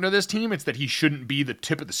important to this team. It's that he shouldn't be the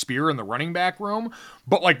tip of the spear in the running back room.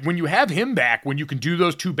 But like when you have him back, when you can do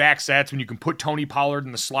those two back sets, when you can put Tony Pollard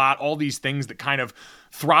in the slot, all these things that kind of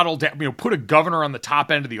throttle down, put a governor on the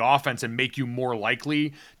top end of the offense and make you more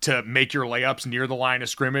likely to make your layups near the line of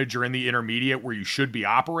scrimmage or in the intermediate where you should be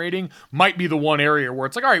operating, might be the one area where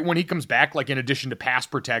it's like, all right, when he comes back, like in addition to pass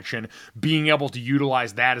protection, being able to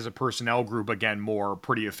utilize that as a personnel group again more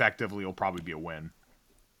pretty effectively will probably be a win.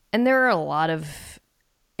 And there are a lot of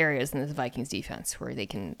areas in the Vikings defense where they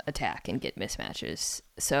can attack and get mismatches.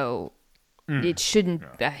 So it shouldn't,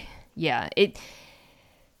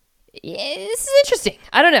 this is interesting.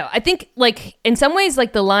 I don't know. I think, like, in some ways,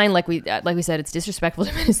 like the line, like we said, it's disrespectful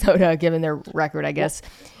to Minnesota given their record, I guess.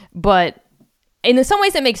 But in some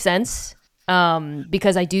ways, it makes sense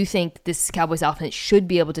because I do think this Cowboys offense should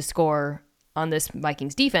be able to score on this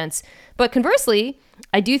Vikings defense. But conversely,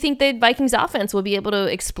 I do think the Vikings offense will be able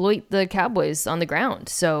to exploit the Cowboys on the ground.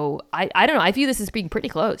 So I don't know. I view this as being pretty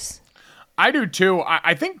close. I do too.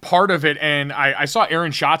 I think part of it, and I saw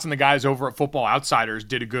Aaron Schatz and the guys over at Football Outsiders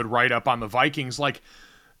did a good write-up on the Vikings. Like,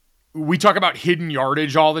 we talk about hidden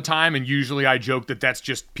yardage all the time, and usually I joke that that's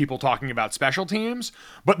just people talking about special teams.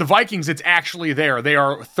 But the Vikings, it's actually there. They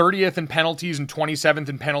are 30th in penalties and 27th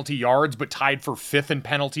in penalty yards, but tied for 5th in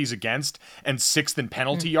penalties against and 6th in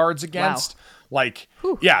penalty yards against. Wow. Like,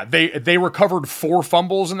 yeah, they recovered 4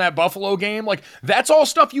 fumbles in that Buffalo game. Like, that's all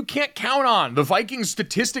stuff you can't count on. The Vikings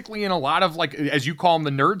statistically in a lot of, like, as you call them,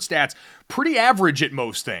 the nerd stats, pretty average at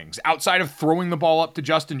most things outside of throwing the ball up to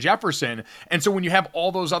Justin Jefferson. And so when you have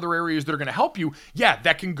all those other areas that are going to help you, yeah,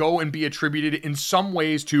 that can go and be attributed in some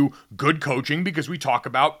ways to good coaching, because we talk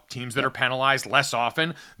about teams that are penalized less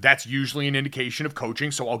often. That's usually an indication of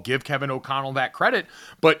coaching. So I'll give Kevin O'Connell that credit.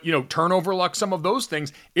 But, you know, turnover luck, some of those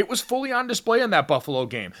things, it was fully on display in that Buffalo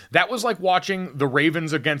game. That was like watching the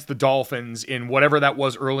Ravens against the Dolphins in whatever that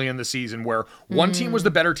was early in the season, where one team was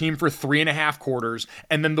the better team for 3.5 quarters,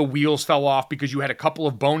 and then the wheels fell off because you had a couple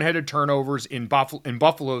of boneheaded turnovers in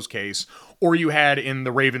Buffalo's case, or you had in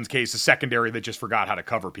the Ravens case a secondary that just forgot how to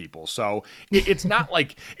cover people. So it's not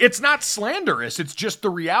like, it's not slanderous. It's just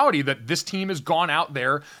the reality that this team has gone out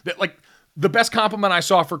there that, like, the best compliment I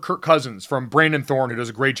saw for Kirk Cousins from Brandon Thorne, who does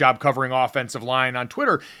a great job covering offensive line on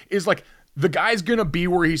Twitter, is like, the guy's going to be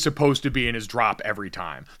where he's supposed to be in his drop every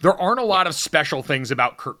time. There aren't a lot of special things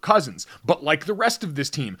about Kirk Cousins, but like the rest of this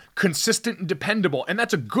team, consistent and dependable. And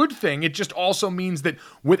that's a good thing. It just also means that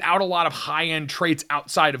without a lot of high-end traits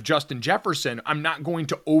outside of Justin Jefferson, I'm not going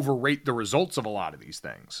to overrate the results of a lot of these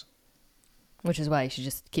things. Which is why you should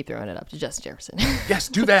just keep throwing it up to Justin Jefferson. Yes,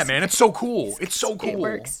 do that, man. It's so cool. It's so cool. It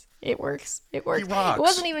works. It works. It works. He rocks. It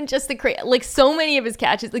wasn't even just like so many of his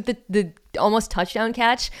catches, like the almost touchdown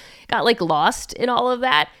catch got like lost in all of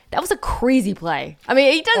that. That was a crazy play. I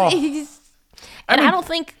mean, he does. I don't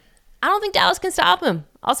think Dallas can stop him.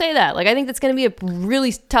 I'll say that. Like, I think that's going to be a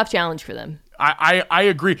really tough challenge for them. I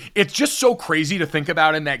agree. It's just so crazy to think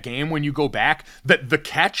about in that game when you go back that the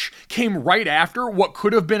catch came right after what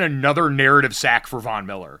could have been another narrative sack for Von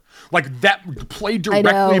Miller. Like, that played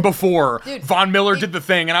directly before Von Miller did the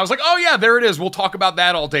thing. And I was like, oh yeah, there it is. We'll talk about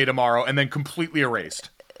that all day tomorrow. And then completely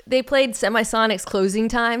erased. They played Semisonic's closing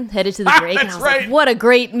time, headed to the break. That's and I was right. like, what a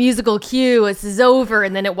great musical cue. This is over.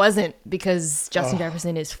 And then it wasn't, because Justin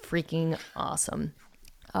Jefferson is freaking awesome.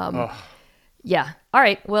 Yeah. All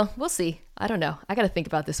right. Well, we'll see. I don't know. I got to think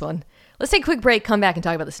about this one. Let's take a quick break, come back and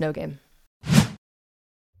talk about the snow game.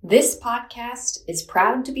 This podcast is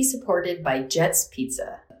proud to be supported by Jets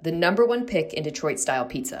Pizza, the #1 pick in Detroit-style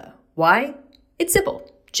pizza. Why? It's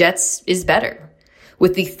simple. Jets is better.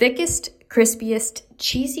 With the thickest, crispiest,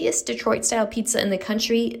 cheesiest Detroit-style pizza in the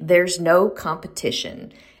country, there's no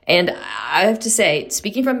competition. And I have to say,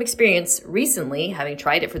 speaking from experience, recently, having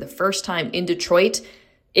tried it for the first time in Detroit,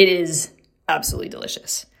 it is absolutely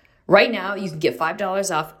delicious. Right now, you can get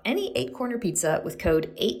 $5 off any 8-corner pizza with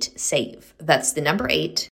code 8SAVE. That's the number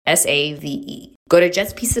 8, SAVE. Go to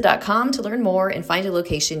jetspizza.com to learn more and find a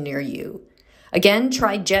location near you. Again,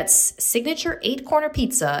 try Jet's signature 8-corner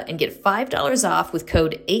pizza and get $5 off with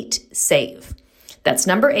code 8SAVE. That's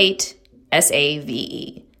number 8,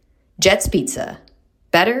 SAVE. Jet's Pizza.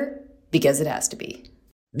 Better because it has to be.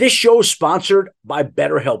 This show is sponsored by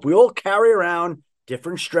BetterHelp. We all carry around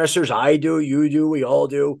different stressors. I do, you do, we all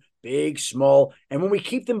do, big, small. And when we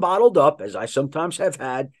keep them bottled up, as I sometimes have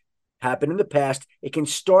had happen in the past, it can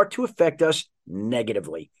start to affect us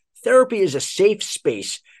negatively. Therapy is a safe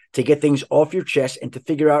space to get things off your chest and to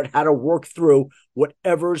figure out how to work through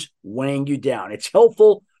whatever's weighing you down. It's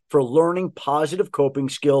helpful for learning positive coping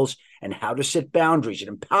skills and how to set boundaries. It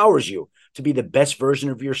empowers you to be the best version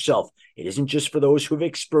of yourself. It isn't just for those who have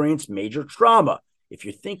experienced major trauma. If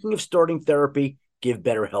you're thinking of starting therapy, give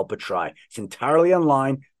BetterHelp a try. It's entirely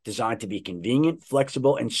online, designed to be convenient,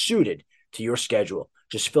 flexible, and suited to your schedule.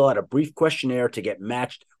 Just fill out a brief questionnaire to get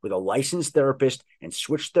matched with a licensed therapist and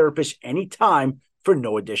switch therapists anytime for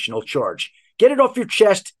no additional charge. Get it off your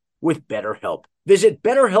chest with BetterHelp. Visit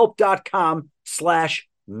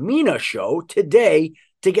BetterHelp.com/Mina Show today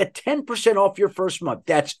to get 10% off your first month.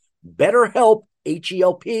 That's BetterHelp,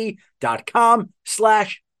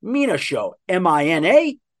 HELP.com/Mina Show,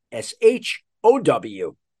 MINASHOW.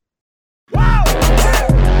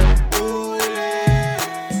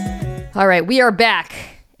 All right, we are back,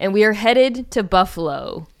 and we are headed to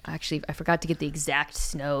Buffalo. Actually, I forgot to get the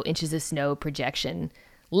exact inches of snow projection.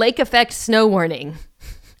 Lake effect snow warning.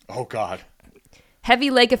 Oh, God.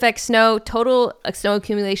 Heavy lake effect snow, total snow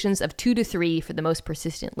accumulations of 2 to 3 for the most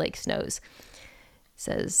persistent lake snows.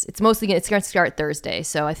 Says it's going to start Thursday,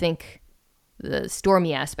 so I think the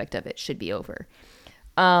stormy aspect of it should be over.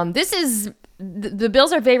 The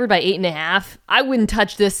Bills are favored by 8.5. I wouldn't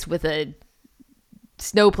touch this with a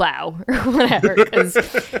snowplow or whatever, because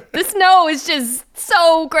the snow is just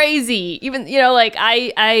so crazy. Even, like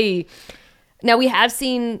now we have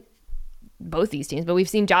seen both these teams, but we've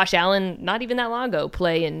seen Josh Allen not even that long ago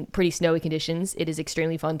play in pretty snowy conditions. It is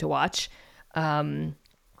extremely fun to watch.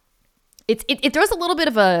 It throws a little bit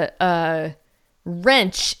of a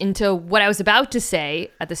wrench into what I was about to say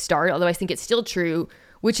at the start, although I think it's still true,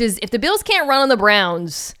 which is if the Bills can't run on the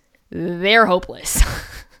Browns, they're hopeless.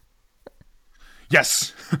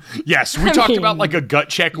 Yes. We talked about like a gut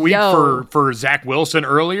check week for Zach Wilson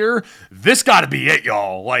earlier. This got to be it,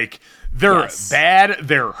 y'all. Like, they're bad.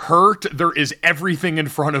 They're hurt. There is everything in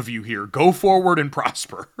front of you here. Go forward and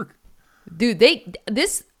prosper. Dude,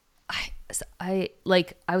 I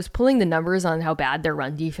was pulling the numbers on how bad their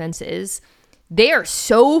run defense is. They are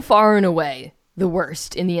so far and away the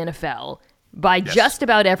worst in the NFL by just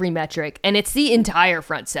about every metric. And it's the entire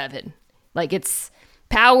front seven. Like, it's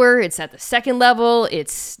power, it's at the second level,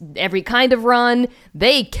 it's every kind of run.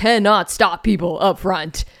 They cannot stop people up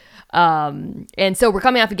front. And so we're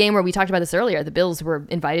coming off a game where we talked about this earlier. The Bills were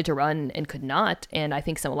invited to run and could not. And I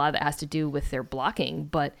think a lot of it has to do with their blocking.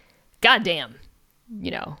 But goddamn,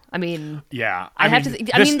 I mean, yeah,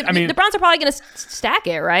 the Browns are probably going to stack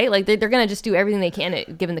it, right? Like they're going to just do everything they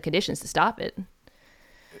can given the conditions to stop it.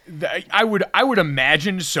 I would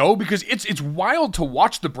imagine so, because it's wild to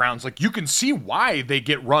watch the Browns. Like, you can see why they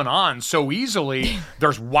get run on so easily.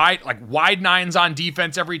 There's wide nines on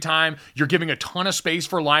defense every time. You're giving a ton of space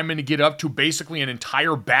for linemen to get up to basically an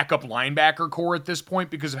entire backup linebacker core at this point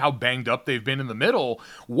because of how banged up they've been in the middle.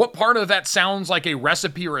 What part of that sounds like a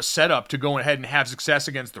recipe or a setup to go ahead and have success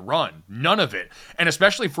against the run? None of it. And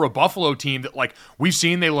especially for a Buffalo team that, like, we've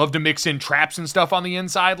seen they love to mix in traps and stuff on the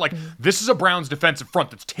inside. Like, this is a Browns defensive front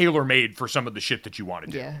that's tailor-made for some of the shit that you want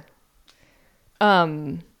to do. Yeah.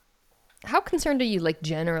 How concerned are you, like,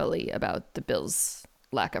 generally about the Bills'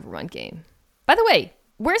 lack of a run game? By the way,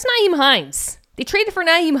 where's Nyheim Hines? They traded for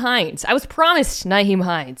Nyheim Hines. I was promised Nyheim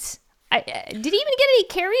Hines. Did he even get any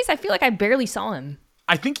carries? I feel like I barely saw him.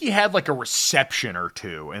 I think he had like a reception or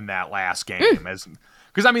two in that last game.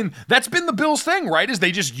 Because, I mean, that's been the Bills' thing, right? Is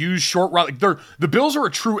they just use short route. Like, the Bills are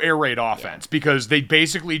a true air raid offense because they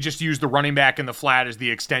basically just use the running back in the flat as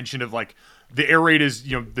the extension of, like, the air raid is,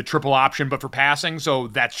 the triple option, but for passing. So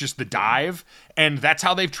that's just the dive. And that's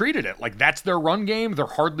how they've treated it. Like, that's their run game. They're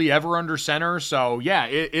hardly ever under center. So, yeah,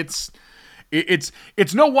 it's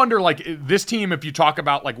no wonder, like, this team, if you talk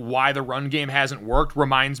about, like, why the run game hasn't worked,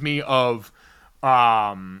 reminds me of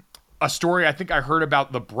a story I think I heard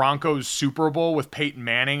about the Broncos Super Bowl with Peyton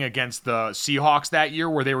Manning against the Seahawks that year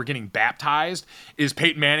where they were getting baptized. Is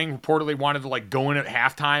Peyton Manning reportedly wanted to, like, go in at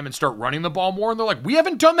halftime and start running the ball more, and they're like, we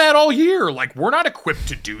haven't done that all year. Like, we're not equipped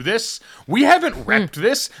to do this. We haven't repped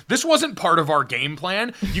this. This wasn't part of our game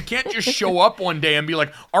plan. You can't just show up one day and be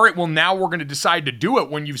like, all right, well, now we're going to decide to do it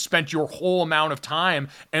when you've spent your whole amount of time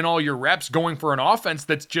and all your reps going for an offense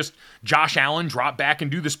that's just Josh Allen drop back and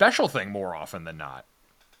do the special thing more often than not.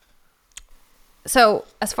 So,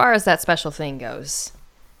 as far as that special thing goes,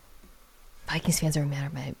 Vikings fans are mad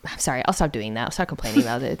at me. I'm sorry, I'll stop doing that. I'll stop complaining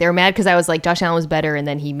about it. They were mad because I was like, Josh Allen was better, and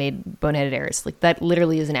then he made boneheaded errors. Like, that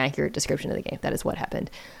literally is an accurate description of the game. That is what happened.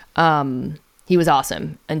 He was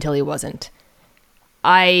awesome until he wasn't.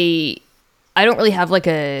 I don't really have, like,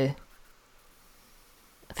 a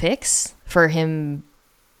fix for him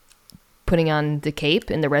putting on the cape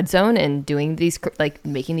in the red zone and doing these, like,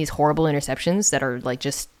 making these horrible interceptions that are, like,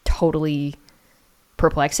 just totally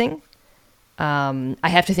perplexing. I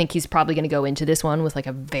have to think he's probably going to go into this one with, like,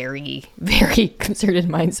 a very, very concerted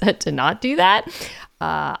mindset to not do that.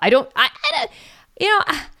 I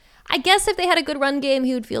guess if they had a good run game,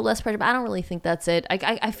 he would feel less pressure, but I don't really think that's it.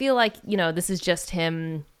 I feel like, this is just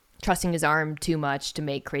him trusting his arm too much to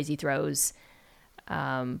make crazy throws.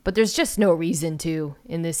 But there's just no reason to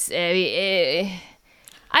in this. I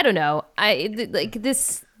don't know.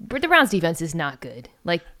 The Browns defense is not good.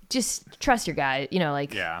 Like, just trust your guy. You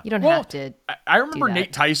don't have to. I remember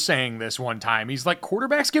Nate Tice saying this one time. He's like,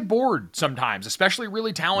 quarterbacks get bored sometimes, especially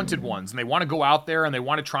really talented ones, and they want to go out there and they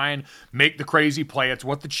want to try and make the crazy play. It's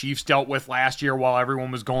what the Chiefs dealt with last year while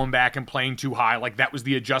everyone was going back and playing too high. Like, that was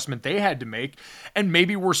the adjustment they had to make. And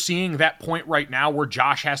maybe we're seeing that point right now where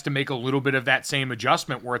Josh has to make a little bit of that same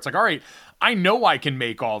adjustment where it's like, all right, I know I can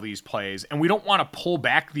make all these plays, and we don't want to pull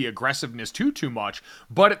back the aggressiveness too much,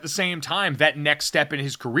 but at the same time, that next step in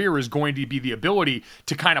his career is going to be the ability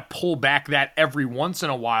to kind of pull back that every once in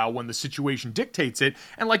a while when the situation dictates it.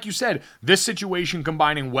 And like you said, this situation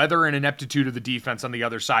combining weather and ineptitude of the defense on the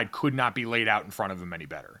other side could not be laid out in front of him any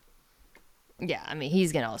better. Yeah, I mean,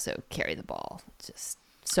 he's going to also carry the ball just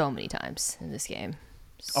so many times in this game.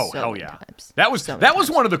 Oh, so hell many yeah. times. That was So many that was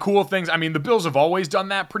times. one of the cool things. I mean, the Bills have always done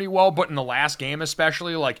that pretty well, but in the last game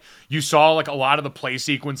especially, like you saw like a lot of the play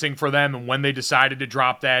sequencing for them and when they decided to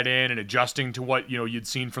drop that in and adjusting to what, you'd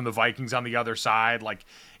seen from the Vikings on the other side, like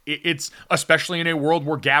it's especially in a world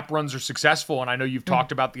where gap runs are successful, and I know you've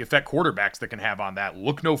talked about the effect quarterbacks that can have on that.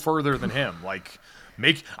 Look no further than him. Like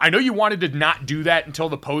I know you wanted to not do that until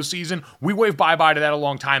the postseason. We waved bye-bye to that a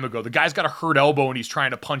long time ago. The guy's got a hurt elbow and he's trying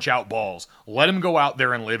to punch out balls. Let him go out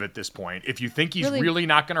there and live at this point. If you think he's really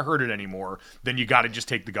not going to hurt it anymore, then you got to just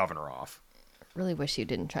take the governor off. Really wish you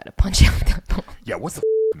didn't try to punch out that ball. Yeah, what the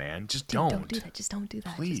man? Just Dude, don't. Don't do that. Just don't do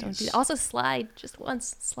that. Please. Just don't do that. Also, slide. Just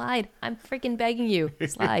once. Slide. I'm freaking begging you.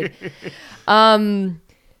 Slide. So on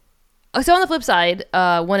the flip side,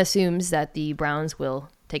 one assumes that the Browns will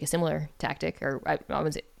take a similar tactic, or not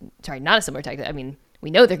a similar tactic. I mean,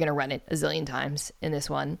 we know they're going to run it a zillion times in this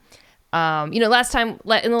one. In the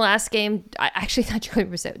last game, I actually thought Jacoby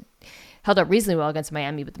Brissett held up reasonably well against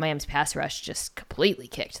Miami, but the Miami's pass rush just completely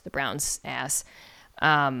kicked the Browns' ass.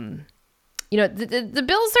 The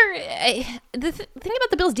Bills are the thing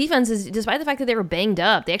about the Bills' defense is, despite the fact that they were banged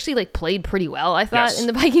up, they actually played pretty well, I thought, in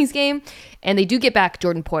the Vikings game, and they do get back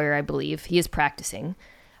Jordan Poyer, I believe. He is practicing.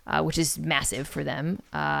 Which is massive for them.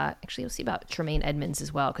 Actually, we'll see about Tremaine Edmonds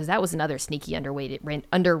as well, because that was another sneaky underrated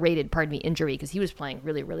injury, because he was playing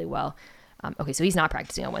really, really well. Okay, so he's not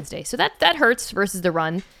practicing on Wednesday. So that hurts versus the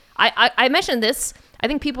run. I mentioned this. I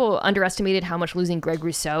think people underestimated how much losing Greg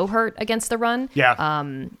Rousseau hurt against the run. Yeah.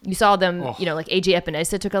 You saw them, like AJ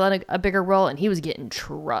Epinesa took a bigger role, and he was getting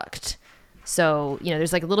trucked. So,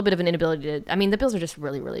 there's a little bit of an inability to... I mean, the Bills are just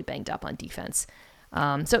really, really banged up on defense.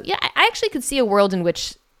 So, yeah, I actually could see a world in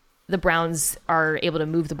which the Browns are able to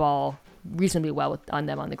move the ball reasonably well on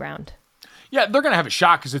them on the ground. Yeah, they're going to have a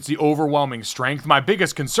shot because it's the overwhelming strength. My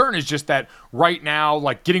biggest concern is just that right now,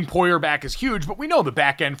 getting Poyer back is huge, but we know the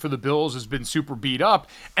back end for the Bills has been super beat up,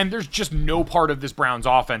 and there's just no part of this Browns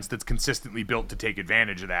offense that's consistently built to take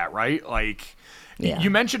advantage of that, right? You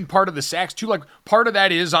mentioned part of the sacks, too. Part of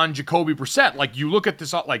that is on Jacoby Brissett. You look at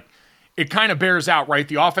this, it kind of bears out, right?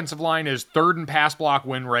 The offensive line is third in pass block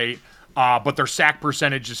win rate. But their sack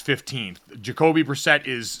percentage is 15th. Jacoby Brissett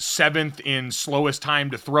is 7th in slowest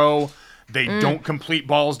time to throw. They don't complete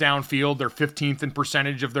balls downfield. They're 15th in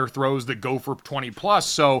percentage of their throws that go for 20 plus.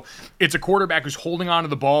 So it's a quarterback who's holding onto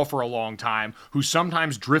the ball for a long time, who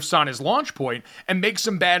sometimes drifts on his launch point and makes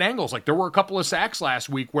some bad angles. There were a couple of sacks last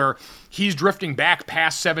week where he's drifting back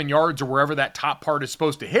past 7 yards or wherever that top part is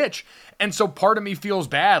supposed to hitch. And so part of me feels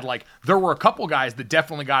bad. There were a couple guys that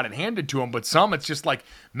definitely got it handed to him, but some it's just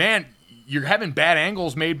man, you're having bad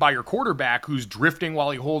angles made by your quarterback who's drifting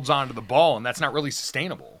while he holds on to the ball, and that's not really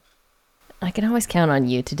sustainable. I can always count on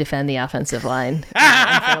you to defend the offensive line.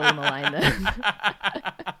 I'm fairly maligned them.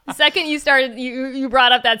 The second you started, you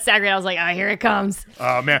brought up that sack rate, I was like, here it comes.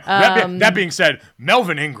 Oh, man. That being said,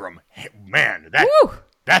 Melvin Ingram, man,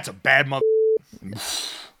 that's a bad mother.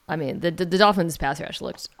 I mean, the Dolphins' pass rush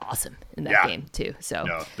looked awesome in that game, too. So,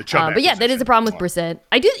 no, but yeah, that is a problem with Brissett.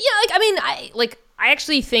 I do, I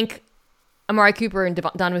actually think Amari Cooper and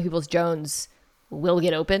Donovan Peoples-Jones will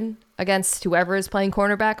get open against whoever is playing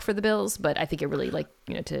cornerback for the Bills, but I think it really,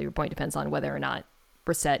 to your point, depends on whether or not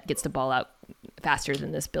Brissett gets the ball out faster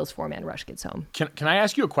than this Bills 4-man rush gets home. Can I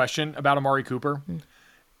ask you a question about Amari Cooper?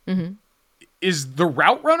 Mm-hmm. Is the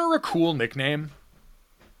route runner a cool nickname?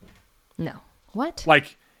 No. What?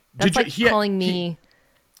 That's calling me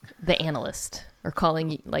the analyst or calling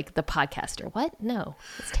you the podcaster. What? No,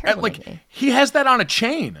 it's terrible. He has that on a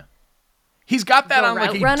chain. He's got that on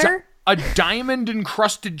route runner? A diamond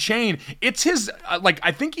encrusted chain. It's his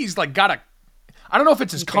I think he's got a, I don't know if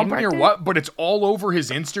it's his company or what, but it's all over his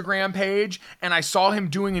Instagram page. And I saw him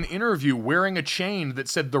doing an interview wearing a chain that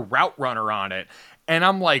said the route runner on it. And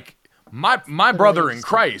I'm like, my brother in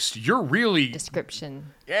Christ, you're really description.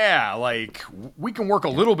 Yeah, we can work a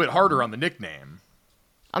little bit harder on the nickname.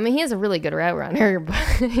 I mean, he is a really good route runner,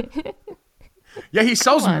 but yeah, he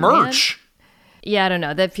sells merch. Man. Yeah, I don't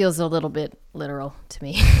know. That feels a little bit literal to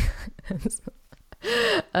me.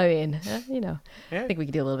 I mean, I think we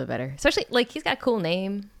could do a little bit better. Especially, he's got a cool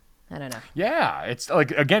name. I don't know. Yeah, it's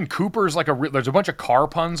again, Cooper's there's a bunch of car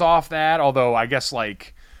puns off that, although I guess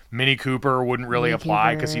Mini Cooper wouldn't really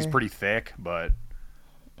apply because he's pretty thick, but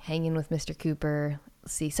hanging with Mr. Cooper.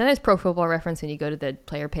 Let's see. Sometimes Pro Football Reference, when you go to the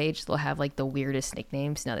player page, they'll have the weirdest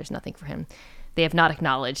nicknames. No, there's nothing for him. They have not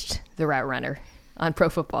acknowledged the route runner on Pro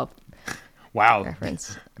Football. Wow.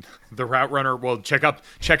 Reference. The route runner. Well, check out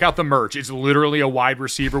the merch. It's literally a wide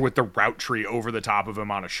receiver with the route tree over the top of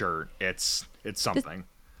him on a shirt. It's something.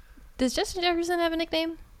 Does Justin Jefferson have a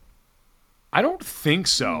nickname? I don't think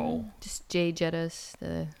so. Just Jay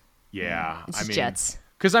Jettas. Yeah, It's just Jets.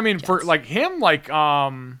 Because for like him, like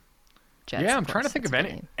Jets, yeah, I'm trying to think of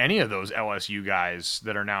any of those LSU guys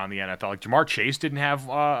that are now in the NFL. Like Jamar Chase didn't have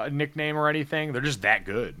a nickname or anything. They're just that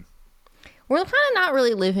good. We're kind of not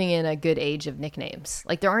really living in a good age of nicknames.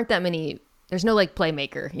 Like there aren't that many. There's no like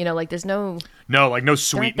playmaker. Like there's no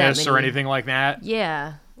sweetness or anything like that.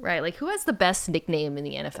 Yeah, right. Like who has the best nickname in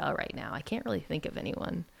the NFL right now? I can't really think of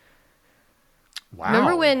anyone. Wow.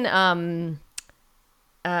 Remember when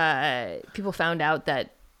people found out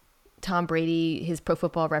that Tom Brady, his Pro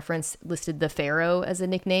Football Reference listed the Pharaoh as a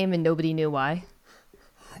nickname and nobody knew why?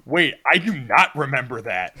 Wait, I do not remember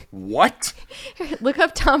that. What? Look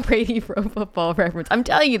up Tom Brady Pro Football Reference. I'm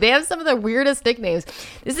telling you, they have some of the weirdest nicknames.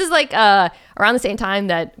 This is like around the same time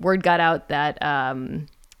that word got out that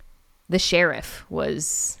the Sheriff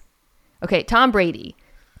was... Okay, Tom Brady.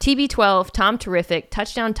 TB12, Tom Terrific,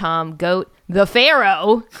 Touchdown Tom, GOAT, the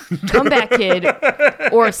Pharaoh, Comeback Kid,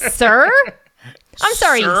 or Sir? I'm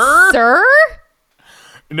sorry, Sir?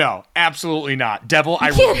 No, absolutely not. Devil, I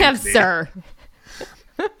can't have Sir.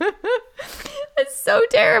 That's so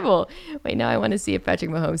terrible. Wait, now I want to see if Patrick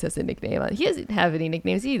Mahomes has a nickname. He doesn't have any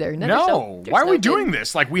nicknames either. No. Why are we doing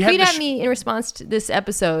this? Like we had tweet at me in response to this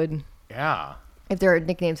episode. Yeah. If there are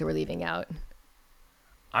nicknames that we're leaving out.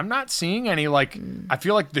 I'm not seeing any. Like I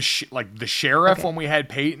feel like the Sheriff when we had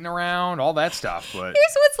Peyton around, all that stuff. But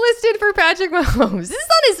here's what's listed for Patrick Mahomes. This is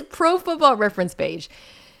on his Pro Football Reference page.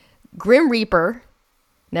 Grim Reaper,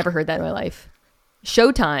 never heard that in my life.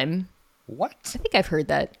 Showtime. What? I think I've heard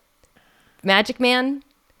that. Magic Man,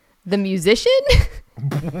 the musician.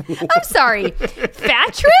 I'm sorry,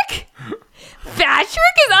 Patrick.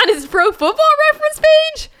 Patrick is on his Pro Football Reference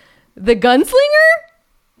page. The Gunslinger,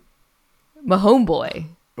 Mahomeboy.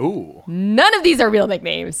 Ooh. None of these are real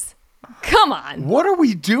nicknames. Come on. What are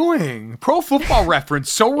we doing? Pro Football Reference,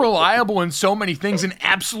 so reliable in so many things, and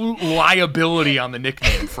absolute liability on the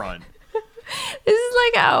nickname front. This is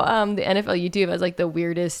like how the NFL YouTube has like the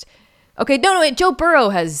weirdest. Okay, no, wait. Joe Burrow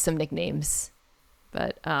has some nicknames,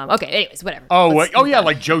 but okay. Anyways, whatever. Oh, wait. Oh yeah,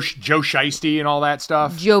 like Joe Shiesty and all that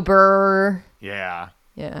stuff. Joe Burr. Yeah.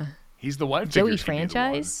 Yeah. He's the one. Joey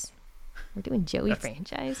Franchise. We're doing Joey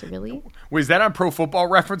Franchise, really? Wait, is that on Pro Football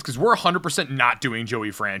Reference? Because we're 100% not doing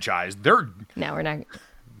Joey Franchise. No, we're not.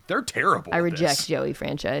 They're terrible. I reject Joey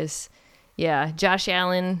Franchise. Yeah, Josh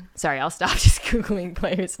Allen. Sorry, I'll stop just Googling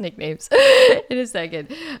players' nicknames in a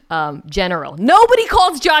second. General. Nobody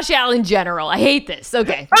calls Josh Allen General. I hate this.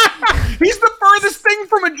 Okay. He's the furthest thing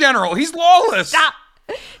from a general. He's lawless. Stop.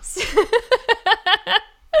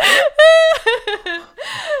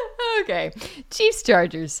 Okay. Chiefs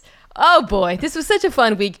Chargers. Oh boy, this was such a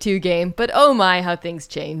fun week 2 game, but oh my, how things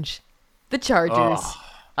change. The Chargers.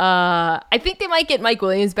 I think they might get Mike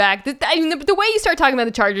Williams back. The way you start talking about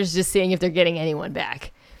the Chargers is just seeing if they're getting anyone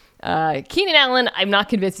back. Keenan Allen, I'm not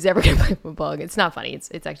convinced he's ever going to play football. It's not funny.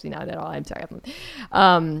 It's actually not at all. I'm sorry.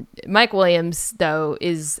 Mike Williams, though,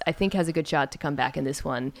 I think has a good shot to come back in this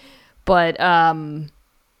one. But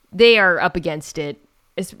they are up against it.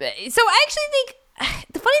 So I actually think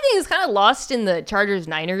the funny thing is kind of lost in the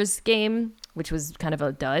Chargers-Niners game, which was kind of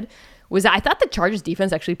a dud, was I thought the Chargers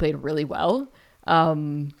defense actually played really well.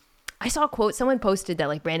 I saw a quote, someone posted that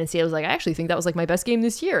like Brandon Staley was like, I actually think that was like my best game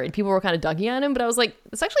this year. And people were kind of dunking on him, but I was like,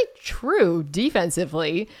 it's actually true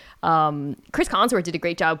defensively. Chris Collinsworth did a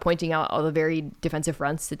great job pointing out all the very defensive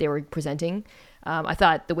fronts that they were presenting. I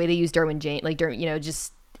thought the way they used Derwin James,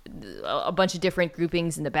 just a bunch of different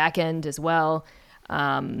groupings in the back end as well.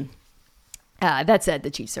 That said,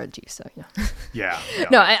 the Chiefs are the Chiefs, so Yeah.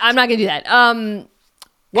 No, I'm not gonna do that.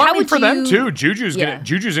 Well, I mean, for them too,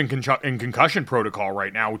 Juju's in concussion protocol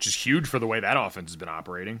right now, which is huge for the way that offense has been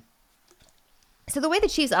operating. So the way the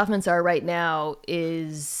Chiefs' offense are right now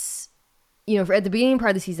is, at the beginning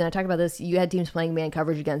part of the season, I talked about this. You had teams playing man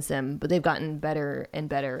coverage against them, but they've gotten better and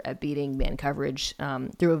better at beating man coverage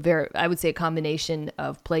through I would say, a combination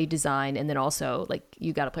of play design, and then also like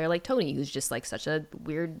you got a player like Tony, who's just like such a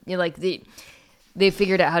weird, they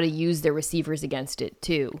figured out how to use their receivers against it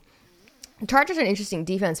too. The Chargers are an interesting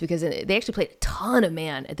defense because they actually played a ton of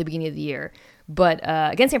man at the beginning of the year. But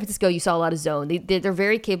against San Francisco, you saw a lot of zone. They're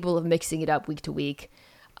very capable of mixing it up week to week.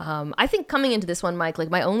 I think coming into this one, Mike, like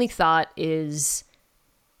my only thought is,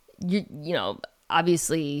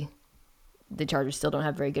 obviously the Chargers still don't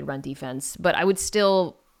have very good run defense, but I would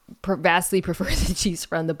still vastly prefer the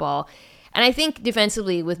Chiefs run the ball. And I think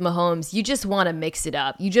defensively with Mahomes, you just want to mix it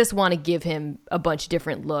up. You just want to give him a bunch of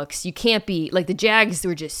different looks. You can't be like the Jags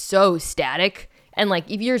were just so static. And like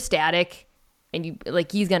if you're static and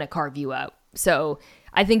he's going to carve you up. So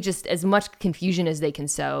I think just as much confusion as they can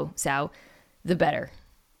sow, the better.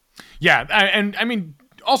 Yeah, and I mean,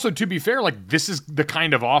 also, to be fair, like, this is the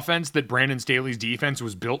kind of offense that Brandon Staley's defense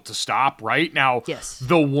was built to stop, right? Now, yes.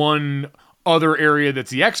 The one other area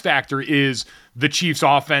that's the X factor is the Chiefs'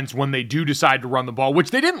 offense when they do decide to run the ball,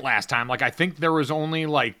 which they didn't last time. Like, I think there was only,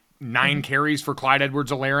 like, 9 carries for Clyde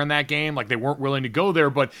Edwards-Helaire in that game. Like, they weren't willing to go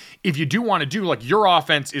there. But if you do want to do, like, your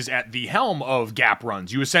offense is at the helm of gap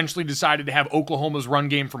runs. You essentially decided to have Oklahoma's run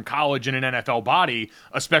game from college in an NFL body,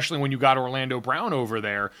 especially when you got Orlando Brown over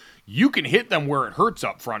there. You can hit them where it hurts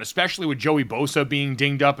up front, especially with Joey Bosa being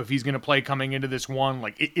dinged up if he's going to play coming into this one.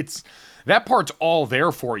 Like, it's that part's all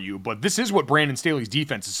there for you. But this is what Brandon Staley's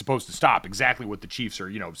defense is supposed to stop, exactly what the Chiefs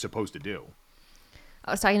are, supposed to do.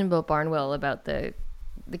 I was talking about Barnwell about the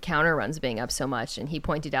counter runs being up so much, and he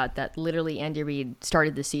pointed out that literally Andy Reid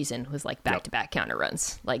started the season with like back-to-back counter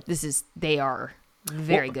runs. Like, they are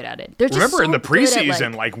very good at it. They're just remember so in the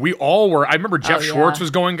preseason, like we all were. I remember Jeff Schwartz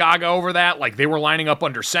was going gaga over that. Like, they were lining up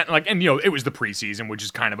under center, like, and it was the preseason, which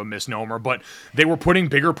is kind of a misnomer, but they were putting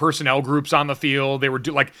bigger personnel groups on the field. They were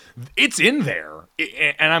it's in there,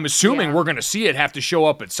 and I'm assuming we're going to see it have to show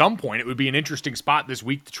up at some point. It would be an interesting spot this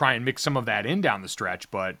week to try and mix some of that in down the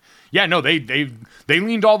stretch. But yeah, no, they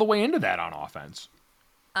leaned all the way into that on offense.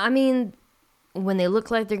 I mean, when they look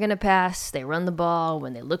like they're going to pass, they run the ball.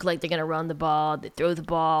 When they look like they're going to run the ball, they throw the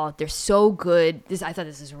ball. They're so good. I thought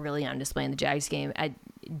this was really on display in the Jags game at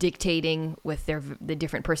dictating with the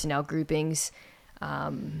different personnel groupings.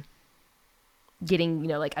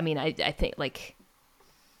 Getting, I think, like,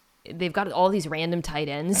 they've got all these random tight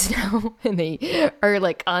ends now, and they are,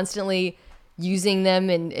 like, constantly using them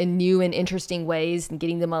in new and interesting ways and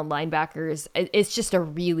getting them on linebackers. It's just a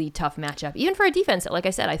really tough matchup, even for a defense that, like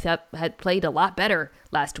I said, I thought had played a lot better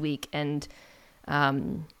last week. And,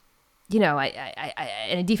 and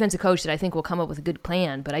a defensive coach that I think will come up with a good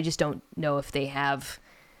plan, but I just don't know if they have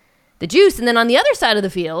the juice. And then on the other side of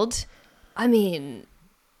the field, I mean,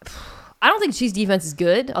 I don't think Chiefs defense is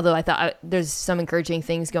good, although I thought there's some encouraging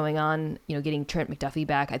things going on. Getting Trent McDuffie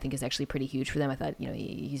back, I think, is actually pretty huge for them. I thought,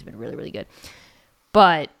 he's been really, really good.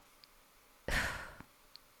 But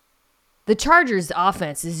the Chargers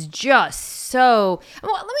offense is just so...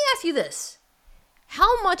 Well, let me ask you this.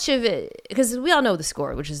 How much of it... Because we all know the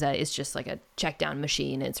score, which is that it's just like a check down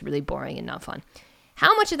machine, and it's really boring and not fun.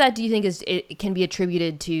 How much of that do you think it can be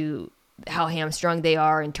attributed to how hamstrung they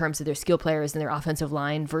are in terms of their skill players and their offensive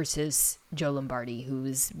line versus Joe Lombardi,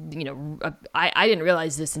 who's, I didn't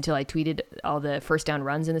realize this until I tweeted all the first down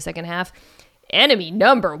runs in the second half. Enemy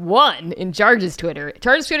number one in Chargers Twitter.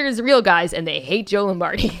 Chargers Twitter is real, guys, and they hate Joe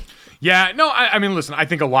Lombardi. Yeah, no, I mean, listen, I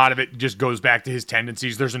think a lot of it just goes back to his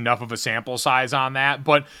tendencies. There's enough of a sample size on that.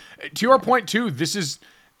 But to your point, too, this is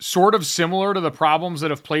sort of similar to the problems that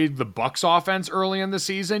have plagued the Bucs offense early in the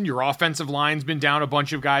season. Your offensive line's been down a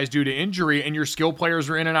bunch of guys due to injury, and your skill players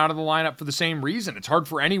are in and out of the lineup for the same reason. It's hard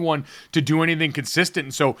for anyone to do anything consistent,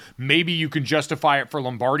 and so maybe you can justify it for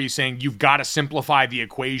Lombardi saying you've got to simplify the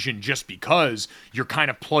equation just because you're kind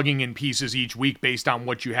of plugging in pieces each week based on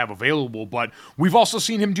what you have available. But we've also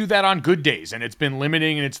seen him do that on good days, and it's been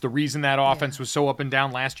limiting, and it's the reason that offense was so up and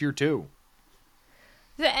down last year too.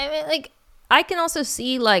 I can also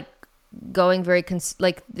see, like, going very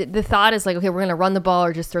the thought is like, okay, we're going to run the ball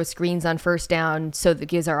or just throw screens on first down so that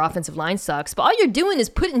gives our offensive line sucks. But all you're doing is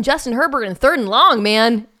putting Justin Herbert in 3rd and long,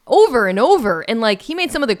 man, over and over. And, like, he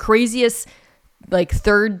made some of the craziest, like,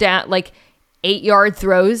 3rd down, like, 8-yard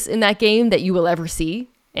throws in that game that you will ever see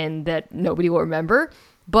and that nobody will remember.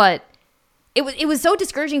 But it was so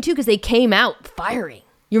discouraging, too, because they came out firing.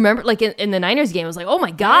 You remember, like, in the Niners game, it was like, oh,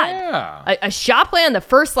 my God. Yeah. A shot play on the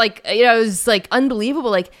first, like, it was, like, unbelievable.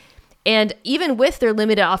 Like, and even with their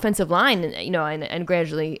limited offensive line, and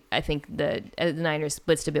gradually, I think the Niners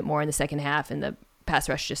blitzed a bit more in the second half, and the pass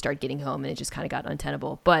rush just started getting home, and it just kind of got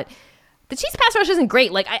untenable. But the Chiefs pass rush isn't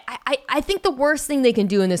great. Like, I think the worst thing they can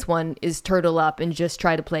do in this one is turtle up and just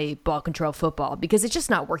try to play ball control football, because it's just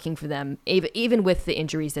not working for them, even with the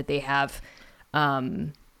injuries that they have.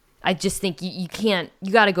 I just think you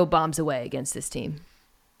got to go bombs away against this team.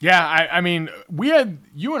 Yeah, I mean,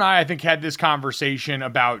 you and I think, had this conversation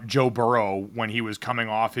about Joe Burrow when he was coming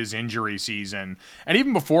off his injury season. And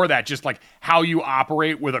even before that, just like how you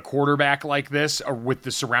operate with a quarterback like this or with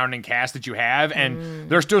the surrounding cast that you have. And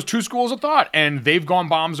there's those two schools of thought, and they've gone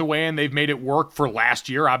bombs away and they've made it work for last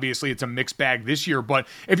year. Obviously, it's a mixed bag this year. But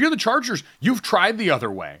if you're the Chargers, you've tried the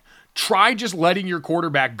other way. Try just letting your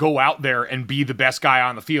quarterback go out there and be the best guy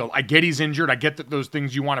on the field. I get he's injured. I get that those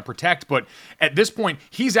things you want to protect. But at this point,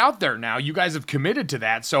 he's out there now. You guys have committed to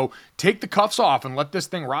that. So take the cuffs off and let this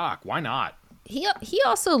thing rock. Why not? He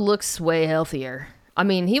also looks way healthier. I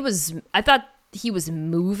mean, I thought he was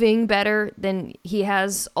moving better than he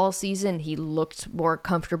has all season. He looked more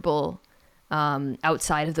comfortable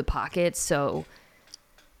outside of the pocket. So,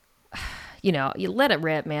 you let it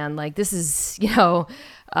rip, man. Like, this is, you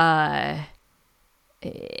got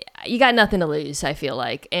nothing to lose, I feel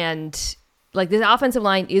like. And, like, the offensive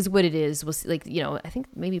line is what it is. We'll see, like, I think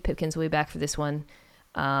maybe Pipkins will be back for this one.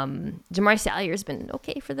 Jamari Salyer's been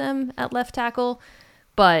okay for them at left tackle.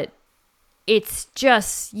 But it's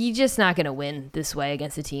just, you're just not going to win this way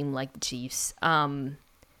against a team like the Chiefs. I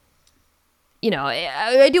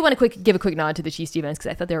do want to give a quick nod to the Chiefs defense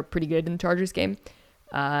because I thought they were pretty good in the Chargers game.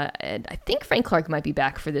 And I think Frank Clark might be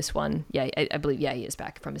back for this one. Yeah, I believe, he is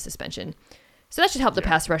back from his suspension. So that should help the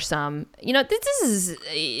pass rush some.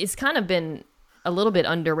 It's kind of been a little bit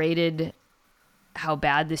underrated how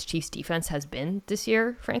bad this Chiefs defense has been this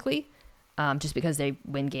year, frankly, just because they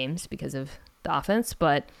win games because of the offense.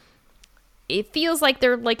 But it feels like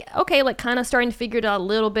they're kind of starting to figure it out a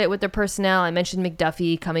little bit with their personnel. I mentioned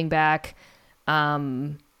McDuffie coming back.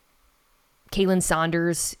 Kalen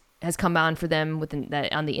Saunders has come on for them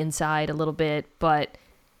on the inside a little bit, but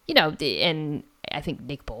and I think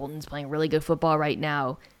Nick Bolton's playing really good football right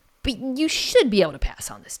now. But you should be able to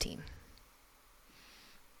pass on this team.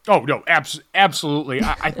 Oh no, absolutely.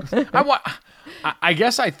 I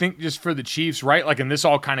guess I think just for the Chiefs, right? Like, and this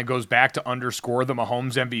all kind of goes back to underscore the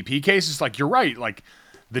Mahomes MVP case. It's like, you're right. Like,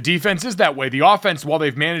 the defense is that way. The offense, while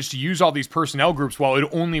they've managed to use all these personnel groups, while it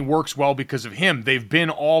only works well because of him, they've been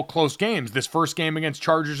all close games. This first game against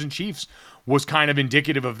Chargers and Chiefs was kind of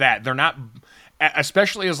indicative of that. They're not,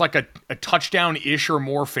 especially as like a touchdown-ish or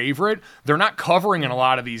more favorite, they're not covering in a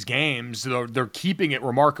lot of these games. They're keeping it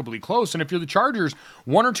remarkably close. And if you're the Chargers,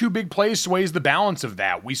 one or two big plays sways the balance of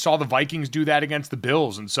that. We saw the Vikings do that against the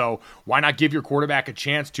Bills. And so why not give your quarterback a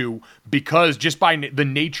chance to? Because just by the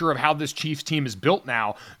nature of how this Chiefs team is built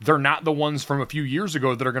now, they're not the ones from a few years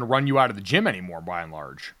ago that are going to run you out of the gym anymore, by and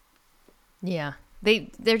large. Yeah.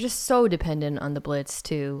 They're just so dependent on the blitz,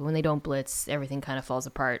 too. When they don't blitz, everything kind of falls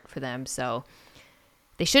apart for them. So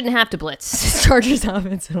they shouldn't have to blitz Chargers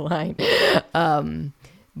offensive line.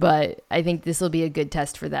 But I think this will be a good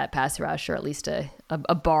test for that pass rush, or at least a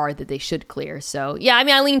bar that they should clear. So, yeah, I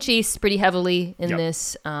mean, I lean Chiefs pretty heavily in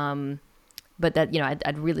this. But that,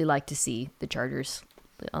 I'd really like to see the Chargers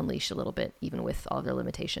unleash a little bit, even with all their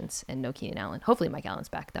limitations, and no Keenan Allen. Hopefully Mike Allen's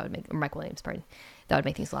back. That would make, or Mike Williams, pardon. That would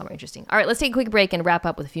make things a lot more interesting. All right, let's take a quick break and wrap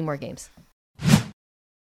up with a few more games.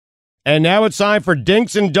 And now it's time for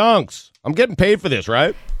Dinks and Dunks. I'm getting paid for this,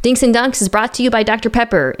 right? Dinks and Dunks is brought to you by Dr.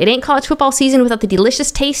 Pepper. It ain't college football season without the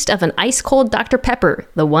delicious taste of an ice-cold Dr. Pepper,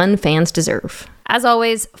 the one fans deserve. As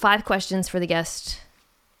always, 5 questions for the guest.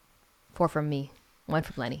 4 from me, 1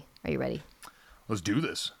 from Lenny. Are you ready? Let's do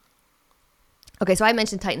this. Okay, so I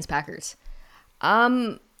mentioned Titans-Packers.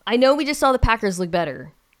 I know we just saw the Packers look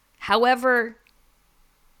better. However,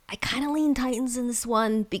 I kind of lean Titans in this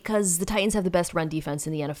one because the Titans have the best run defense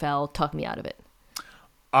in the NFL. Talk me out of it.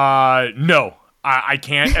 No. I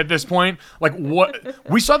can't at this point. Like, what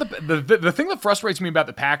we saw, the thing that frustrates me about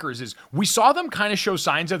the Packers is we saw them kind of show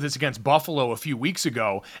signs of this against Buffalo a few weeks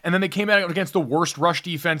ago, and then they came out against the worst rush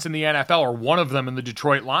defense in the NFL, or one of them in the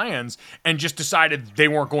Detroit Lions, and just decided they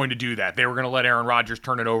weren't going to do that. They were going to let Aaron Rodgers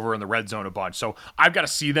turn it over in the red zone a bunch. So I've got to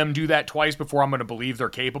see them do that twice before I'm going to believe they're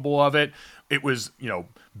capable of it. It was,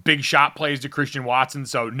 big shot plays to Christian Watson.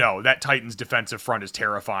 So no, that Titans defensive front is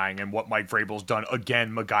terrifying. And what Mike Vrabel's done,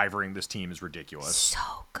 again, MacGyvering this team, is ridiculous. So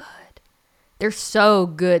good. They're so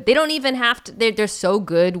good. They don't even have to, they're so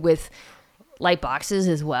good with light boxes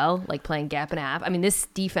as well, like playing gap and a half. I mean, this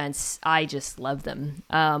defense, I just love them.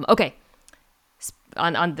 Okay.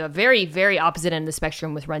 On the very, very opposite end of the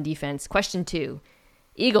spectrum with run defense, question 2.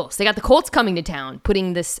 Eagles, they got the Colts coming to town,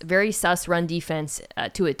 putting this very sus run defense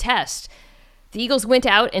to a test. The Eagles went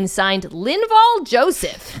out and signed Linval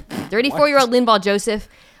Joseph, 34-year-old Linval Joseph.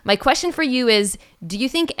 My question for you is, do you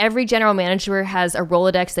think every general manager has a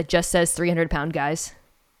Rolodex that just says 300-pound guys?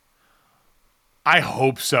 I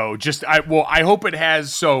hope so. I hope it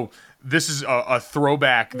has. So this is a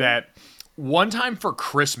throwback that one time for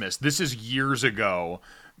Christmas, this is years ago,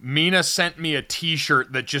 Mina sent me a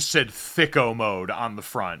t-shirt that just said Thicko Mode on the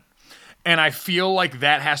front. And I feel like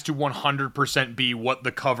that has to 100% be what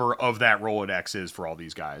the cover of that Rolodex is for all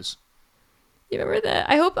these guys. You remember that?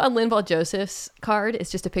 I hope on Linval Joseph's card,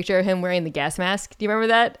 it's just a picture of him wearing the gas mask. Do you remember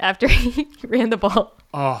that after he ran the ball?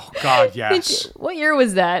 Oh, God, yes. What year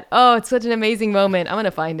was that? Oh, it's such an amazing moment. I'm going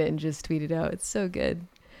to find it and just tweet it out. It's so good.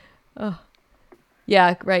 Oh,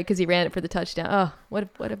 Yeah, right, because he ran it for the touchdown. Oh,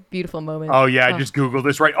 what a beautiful moment. Oh yeah, I just Googled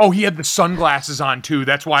this, right? Oh, he had the sunglasses on too.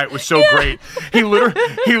 That's why it was so great. He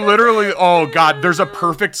literally, oh God, there's a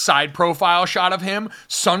perfect side profile shot of him,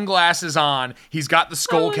 sunglasses on, he's got the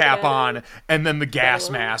skull cap on, and then the gas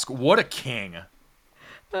mask. What a king.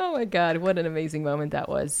 Oh my God, what an amazing moment that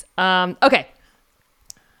was. Okay.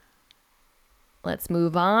 Let's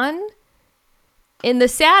move on. In the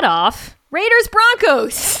sad-off,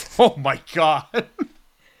 Raiders-Broncos. Oh my God.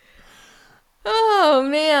 Oh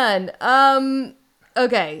man.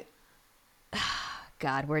 Okay.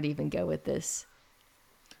 God, where to even go with this?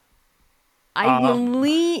 Okay.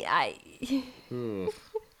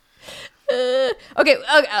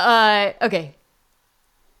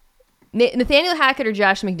 Nathaniel Hackett or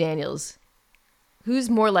Josh McDaniels? Who's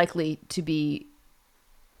more likely to be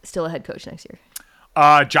still a head coach next year?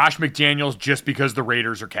 Josh McDaniels, just because the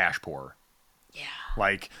Raiders are cash poor.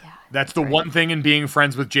 Yeah. That's the one thing in being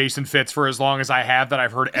friends with Jason Fitz for as long as I have that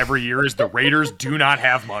I've heard every year is the Raiders do not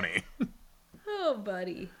have money. Oh,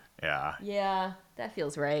 buddy. Yeah. Yeah, that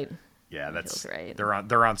feels right. Yeah, that feels right.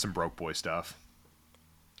 They're on some broke boy stuff.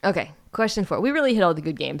 Okay, question 4. We really hit all the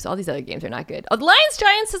good games. All these other games are not good. The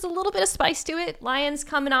Lions-Giants has a little bit of spice to it. Lions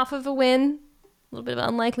coming off of a win. A little bit of an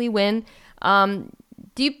unlikely win.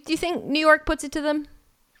 Do you think New York puts it to them?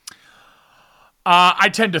 I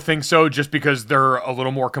tend to think so, just because they're a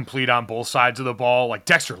little more complete on both sides of the ball. Like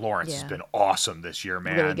Dexter Lawrence has been awesome this year,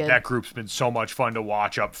 man. Really good. That group's been so much fun to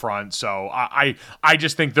watch up front. So I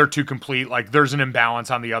just think they're too complete. Like there's an imbalance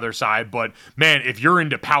on the other side, but man, if you're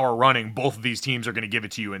into power running, both of these teams are going to give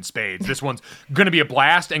it to you in spades. This one's going to be a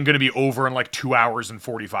blast and going to be over in like 2 hours and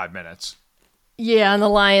 45 minutes. Yeah, and the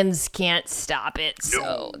Lions can't stop it,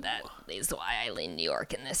 so that is why I lean New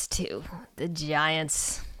York in this too. The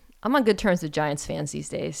Giants. I'm on good terms with Giants fans these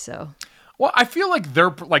days, so. Well, I feel like they're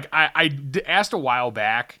like I asked a while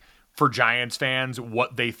back for Giants fans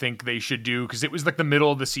what they think they should do, because it was like the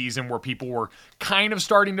middle of the season where people were kind of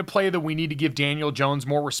starting to play the we need to give Daniel Jones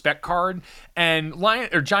more respect card, and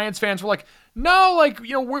Giants fans were like, no, like,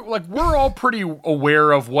 you know, we're all pretty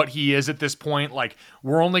aware of what he is at this point. Like,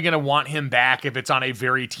 we're only going to want him back if it's on a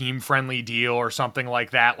very team-friendly deal or something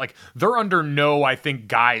like that. Like, they're under no, I think,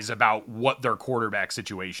 guise about what their quarterback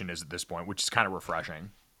situation is at this point, which is kind of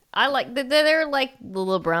refreshing. I like that they're like the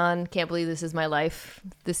LeBron, can't believe this is my life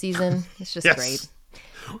this season. It's just great.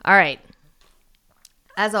 All right.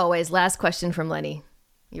 As always, last question from Lenny.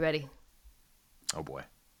 You ready? Oh, boy.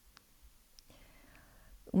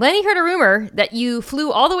 Lenny heard a rumor that you flew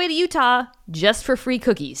all the way to Utah just for free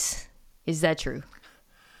cookies. Is that true?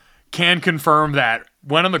 Can confirm that.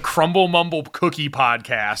 Went on the Crumble Mumble Cookie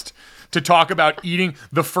podcast to talk about eating.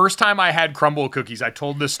 The first time I had crumble cookies, I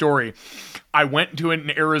told this story. I went to it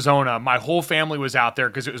in Arizona. My whole family was out there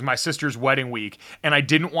because it was my sister's wedding week, and I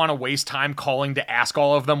didn't want to waste time calling to ask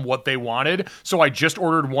all of them what they wanted. So I just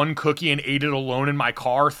ordered one cookie and ate it alone in my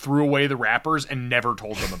car, threw away the wrappers, and never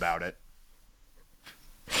told them about it.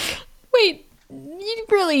 Wait, you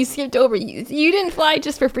really skipped over. You didn't fly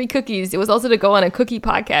just for free cookies. It was also to go on a cookie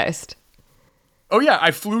podcast. Oh yeah,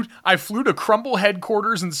 I flew to Crumble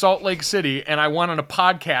headquarters in Salt Lake City, and I went on a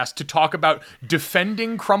podcast to talk about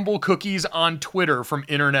defending Crumble cookies on Twitter from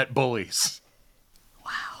internet bullies.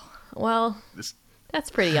 Wow. Well,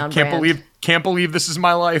 that's pretty on brand. Can't believe this is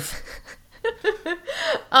my life.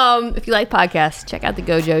 If you like podcasts, check out the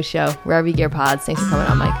Gojo Show wherever you get your pods. Thanks for coming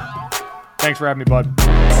on, Mike. Thanks for having me,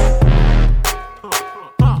 bud.